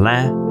Paul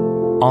Verlaine,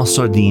 En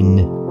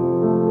Sourdine.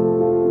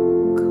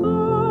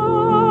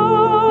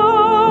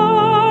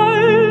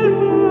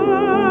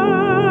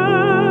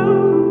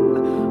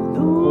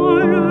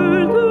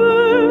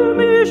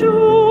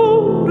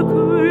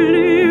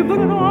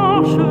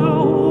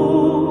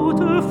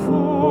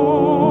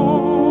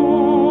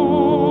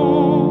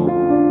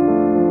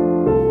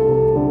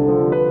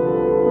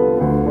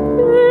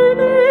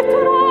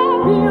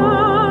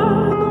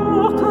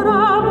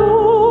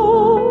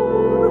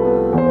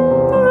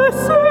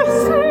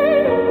 Silence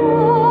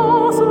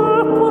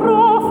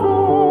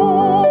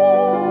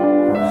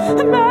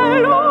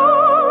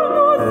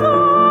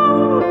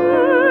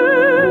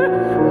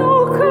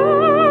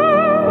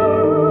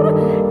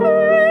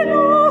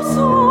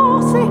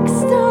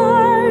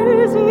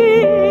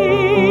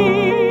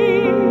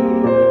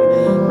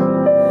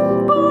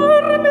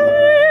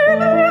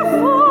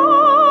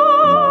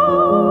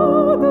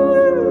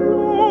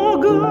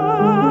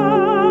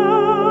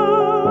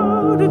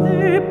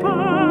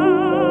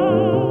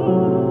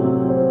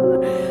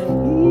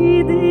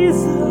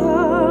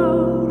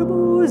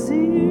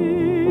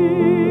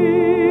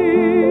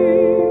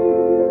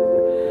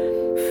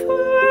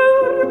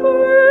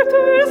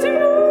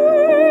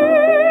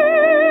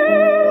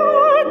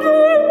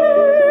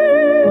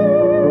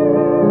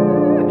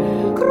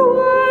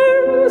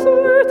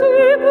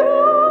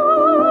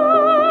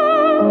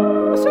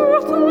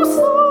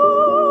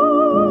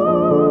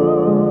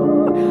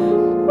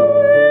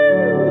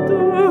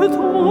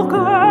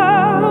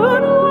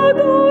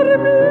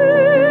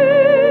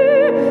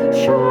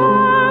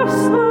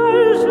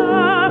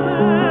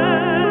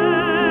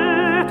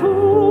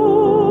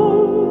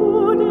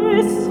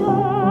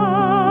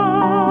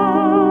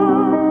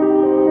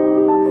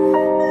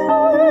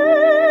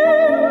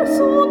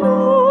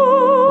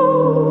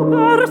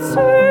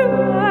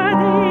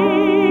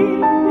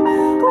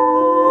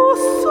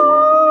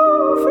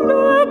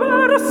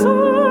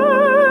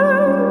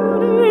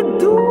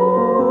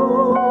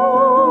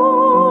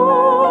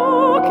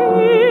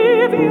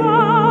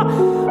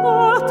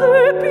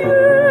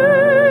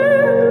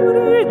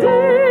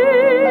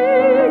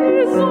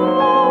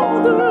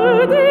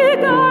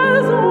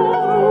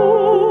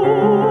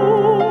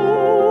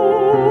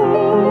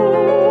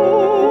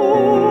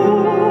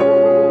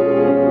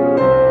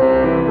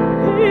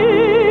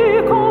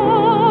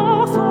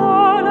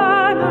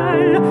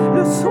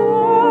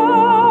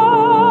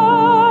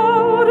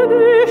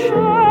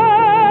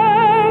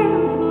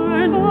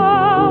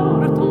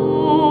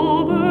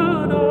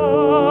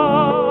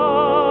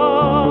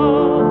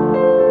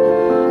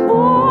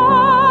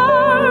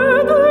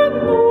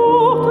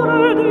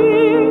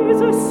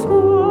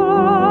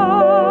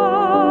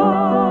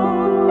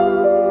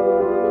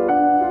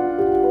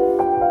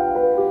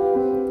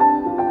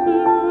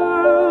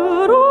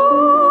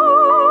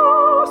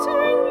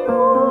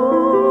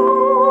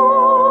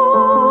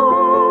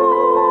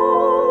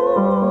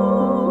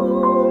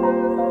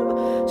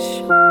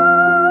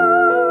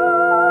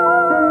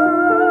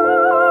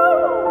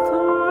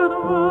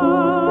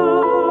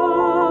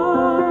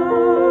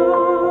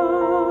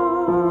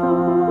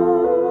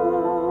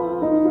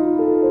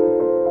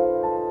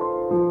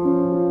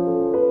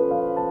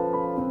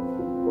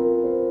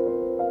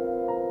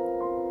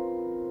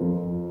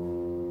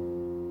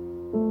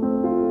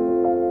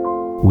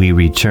we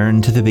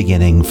return to the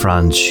beginning,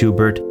 Franz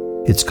Schubert.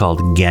 It's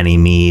called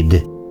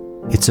Ganymede.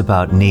 It's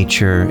about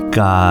nature,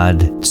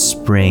 God,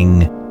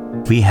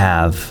 spring. We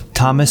have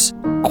Thomas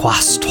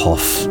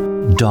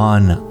Quasthoff,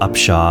 Dawn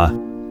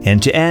Upshaw,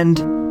 and to end,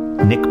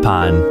 Nick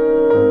Pan.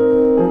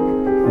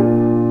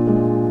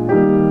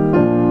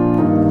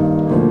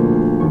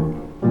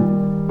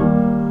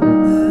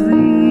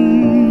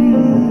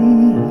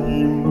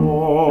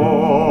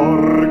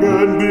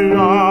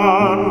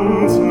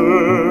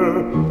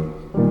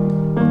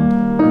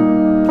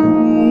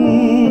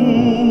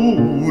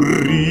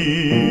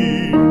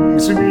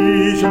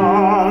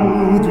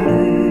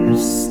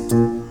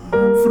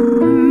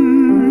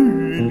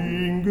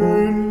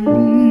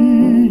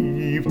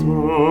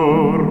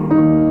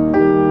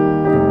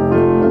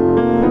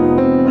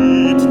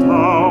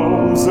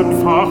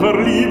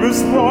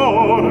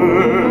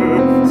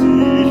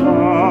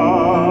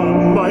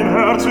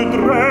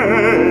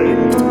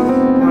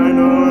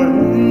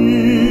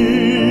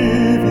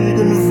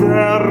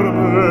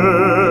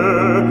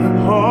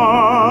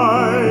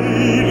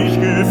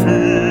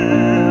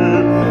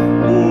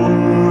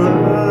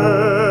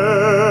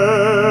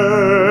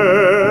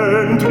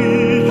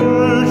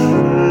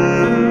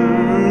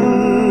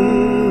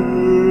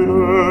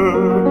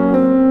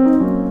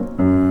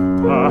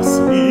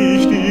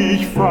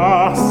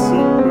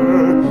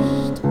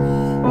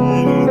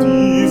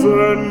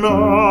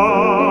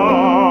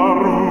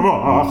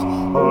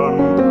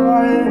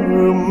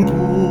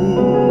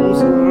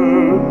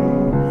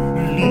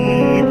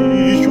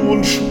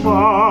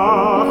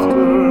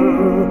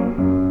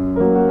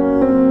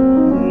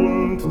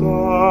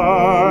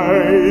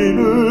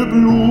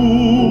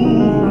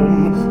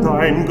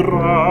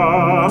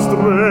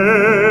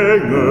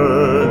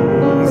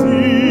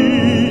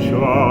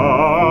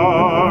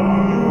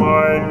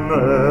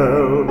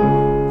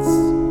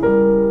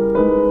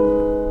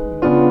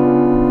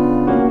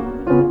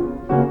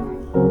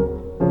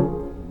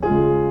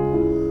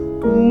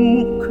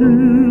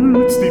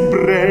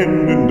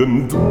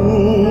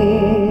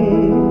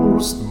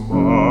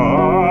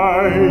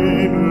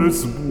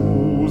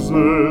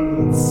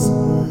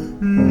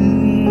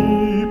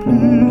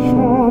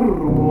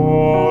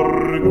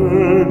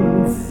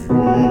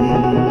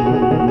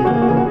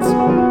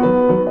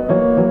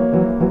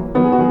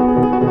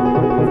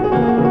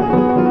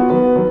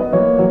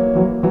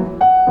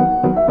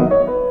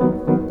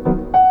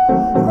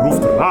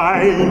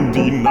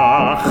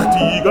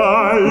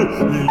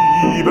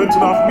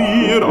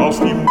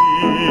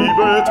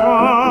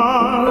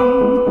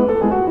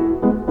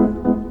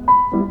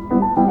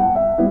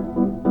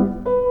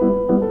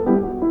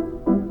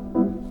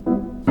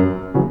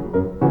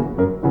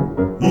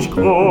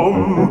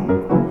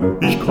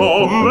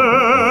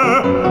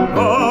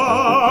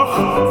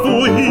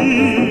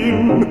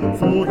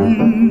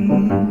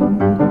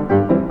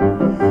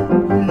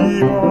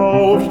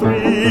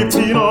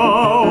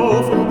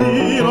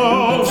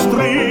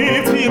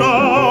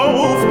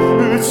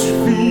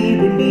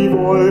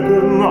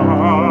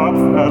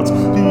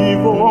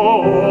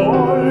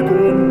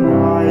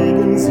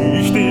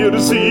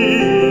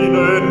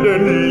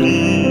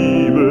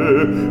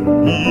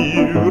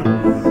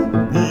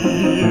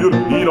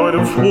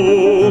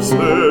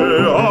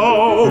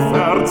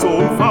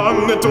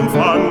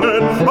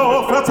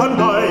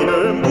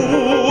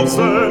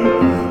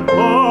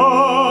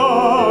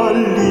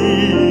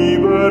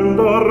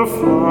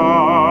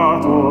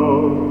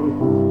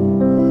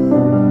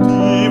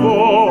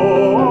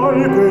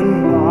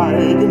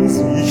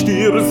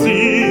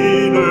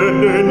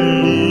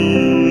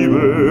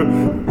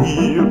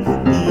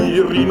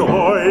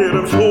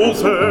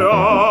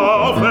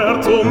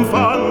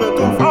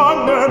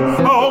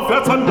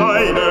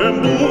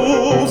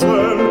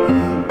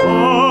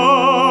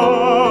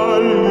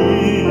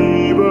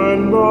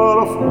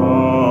 Liebender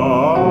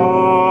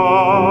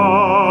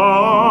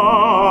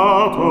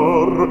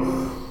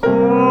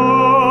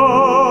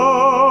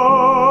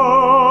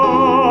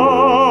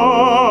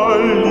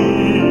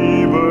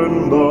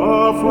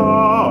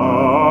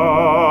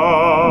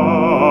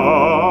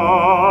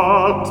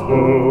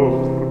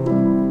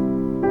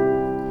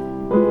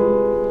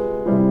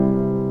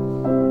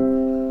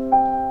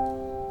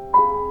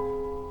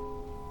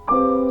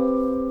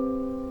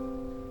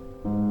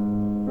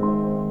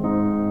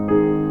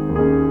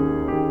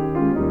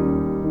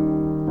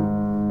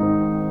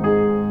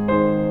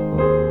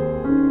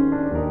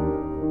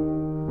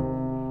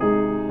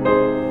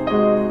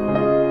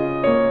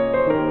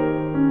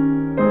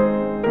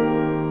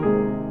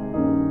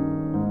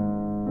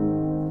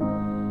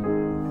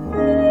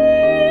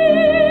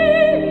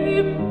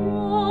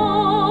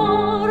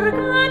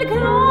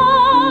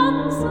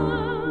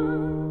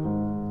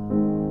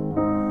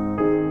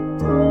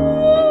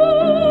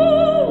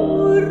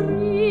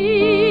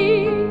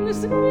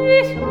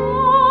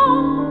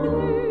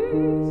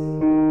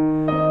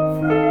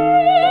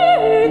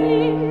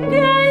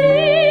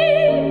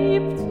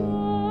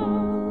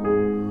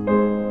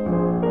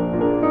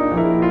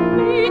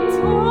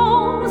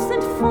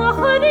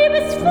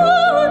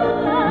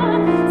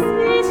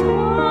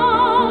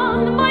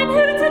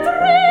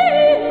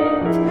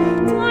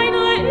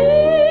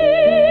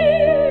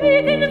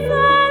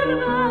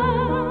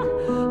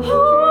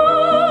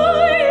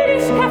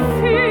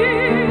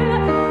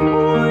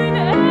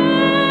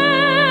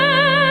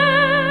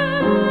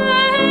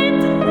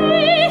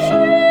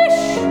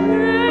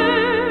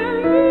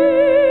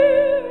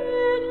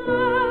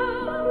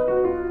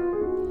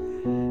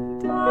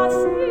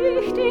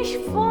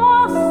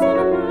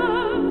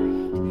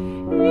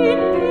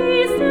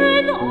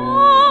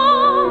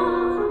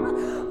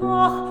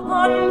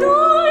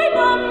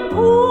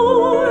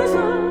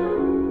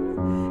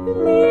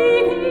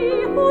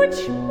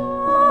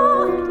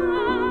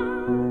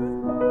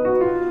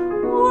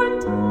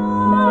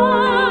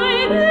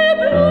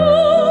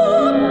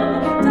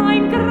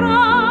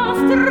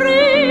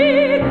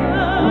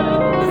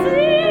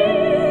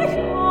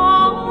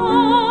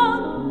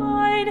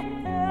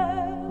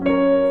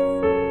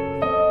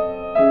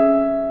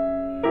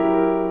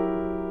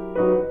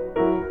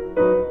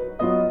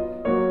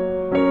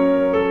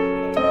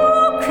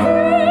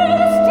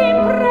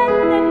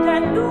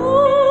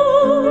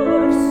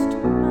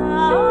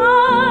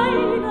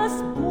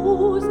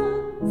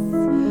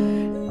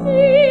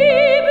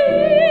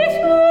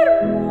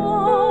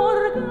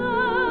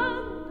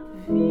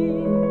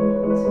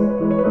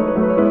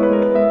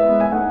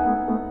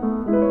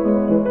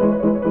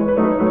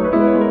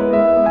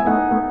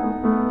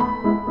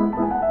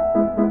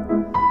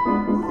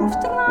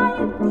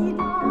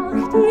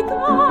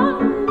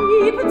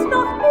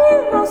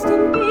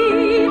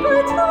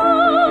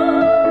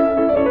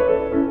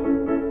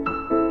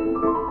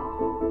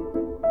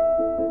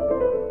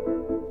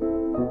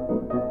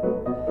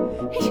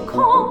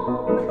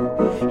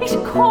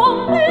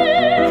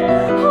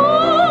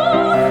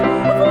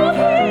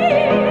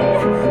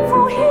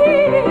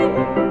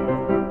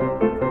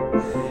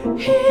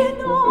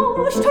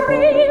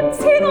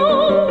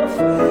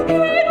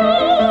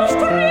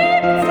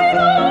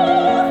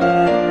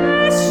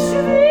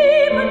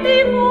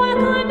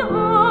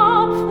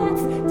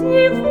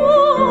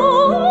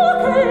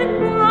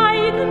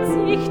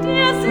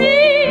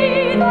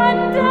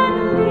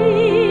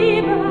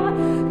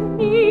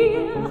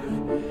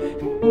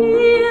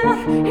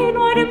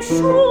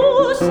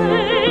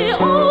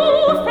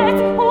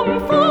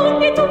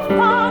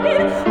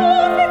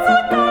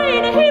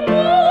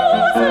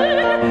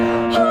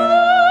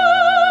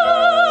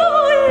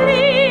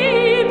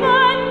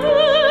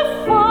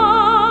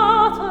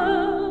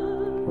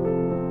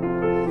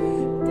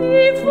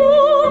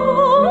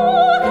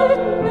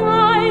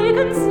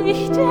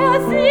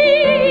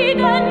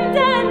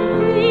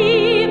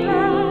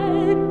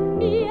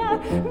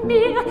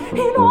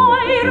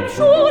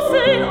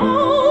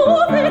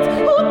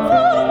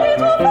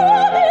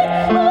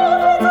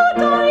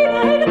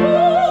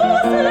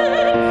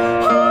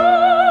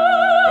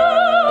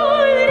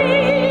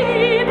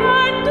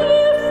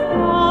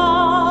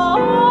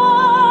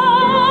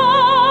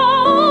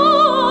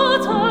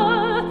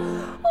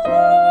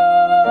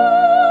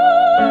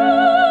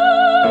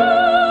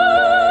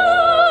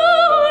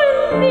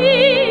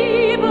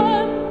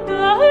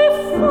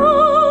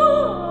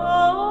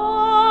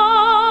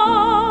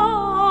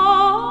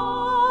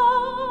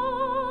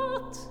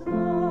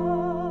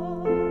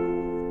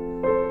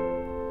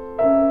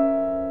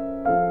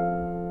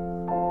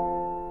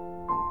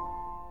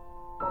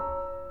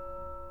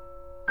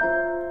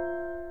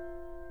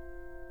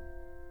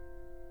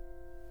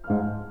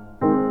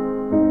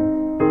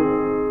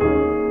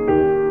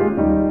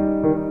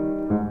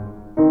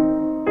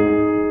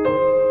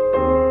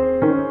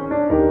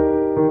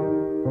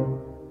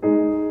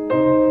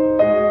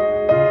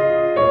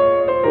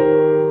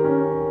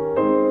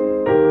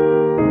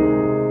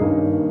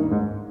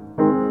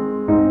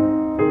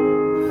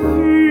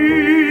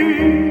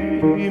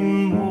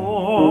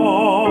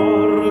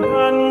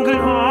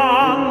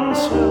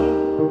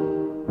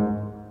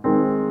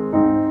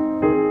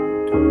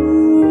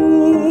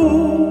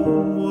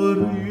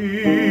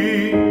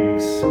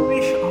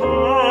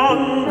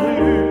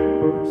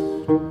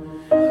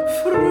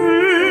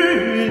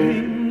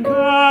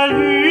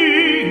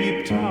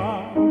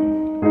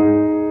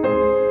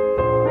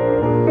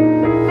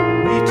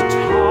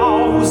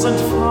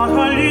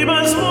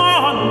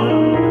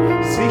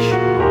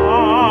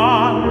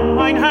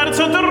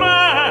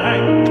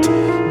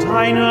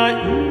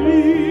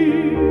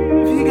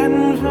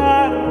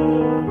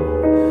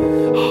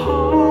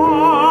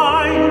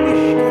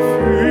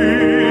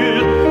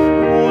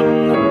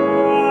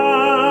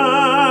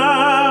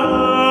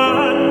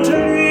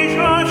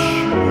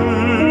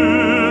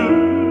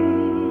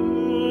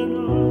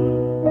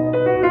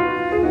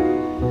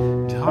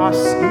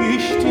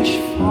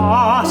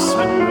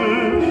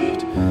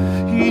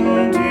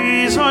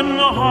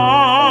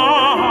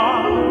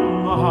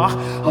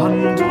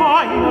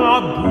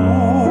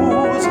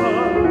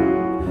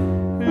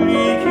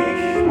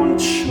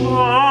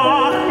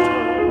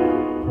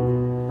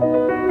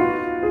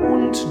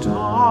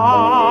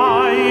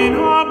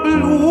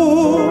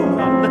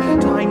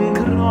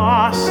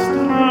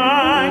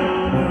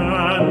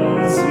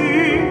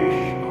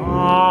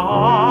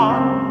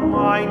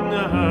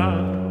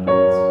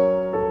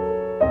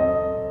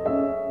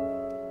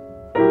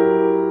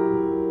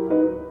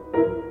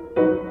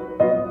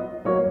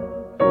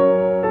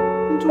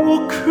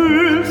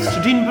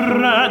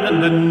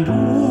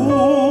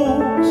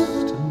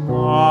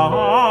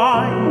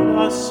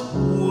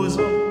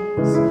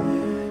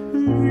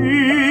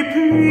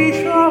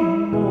Lieblicher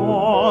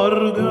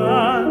Morgenwind.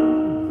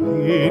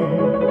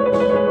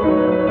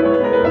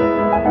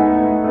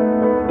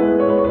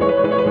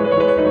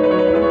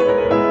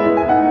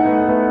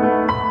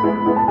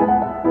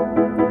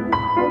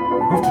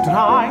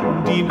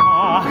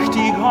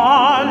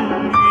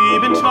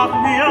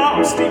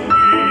 aus dem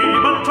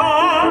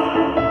Nebental.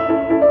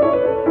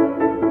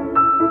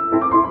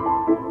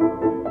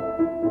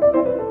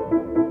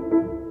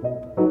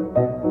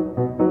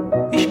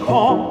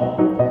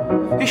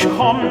 Ich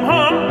komme,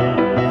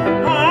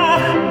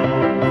 ach,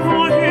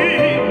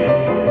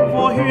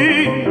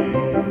 wohin?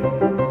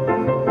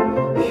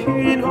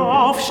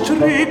 Hinauf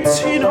strebt's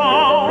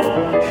hinauf,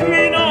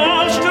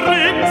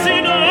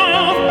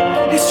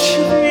 es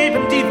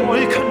schweben die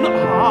Wolken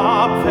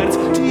abwärts,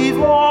 die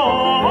Wolken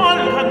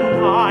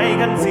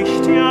neigen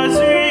sich der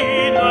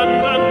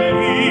sehnenden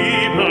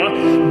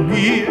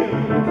Liebe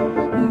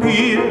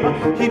mir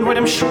in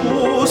meinem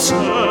Schoße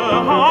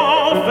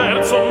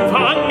aufwärts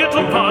umfanget,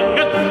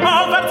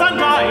 aufwärts an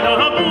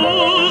deiner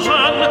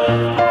Busen,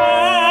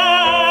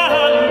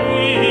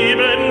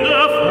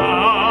 liebender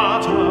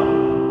Vater.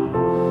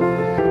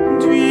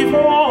 Die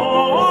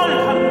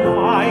Wolken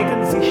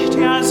neigen sich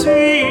der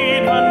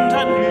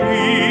sehnenden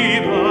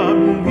Liebe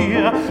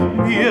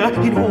mir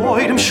in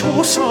eurem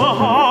Schoße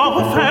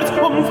aufwärts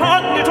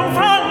umfangen,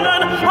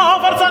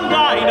 aufwärts an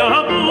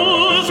deiner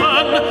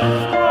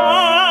Busen.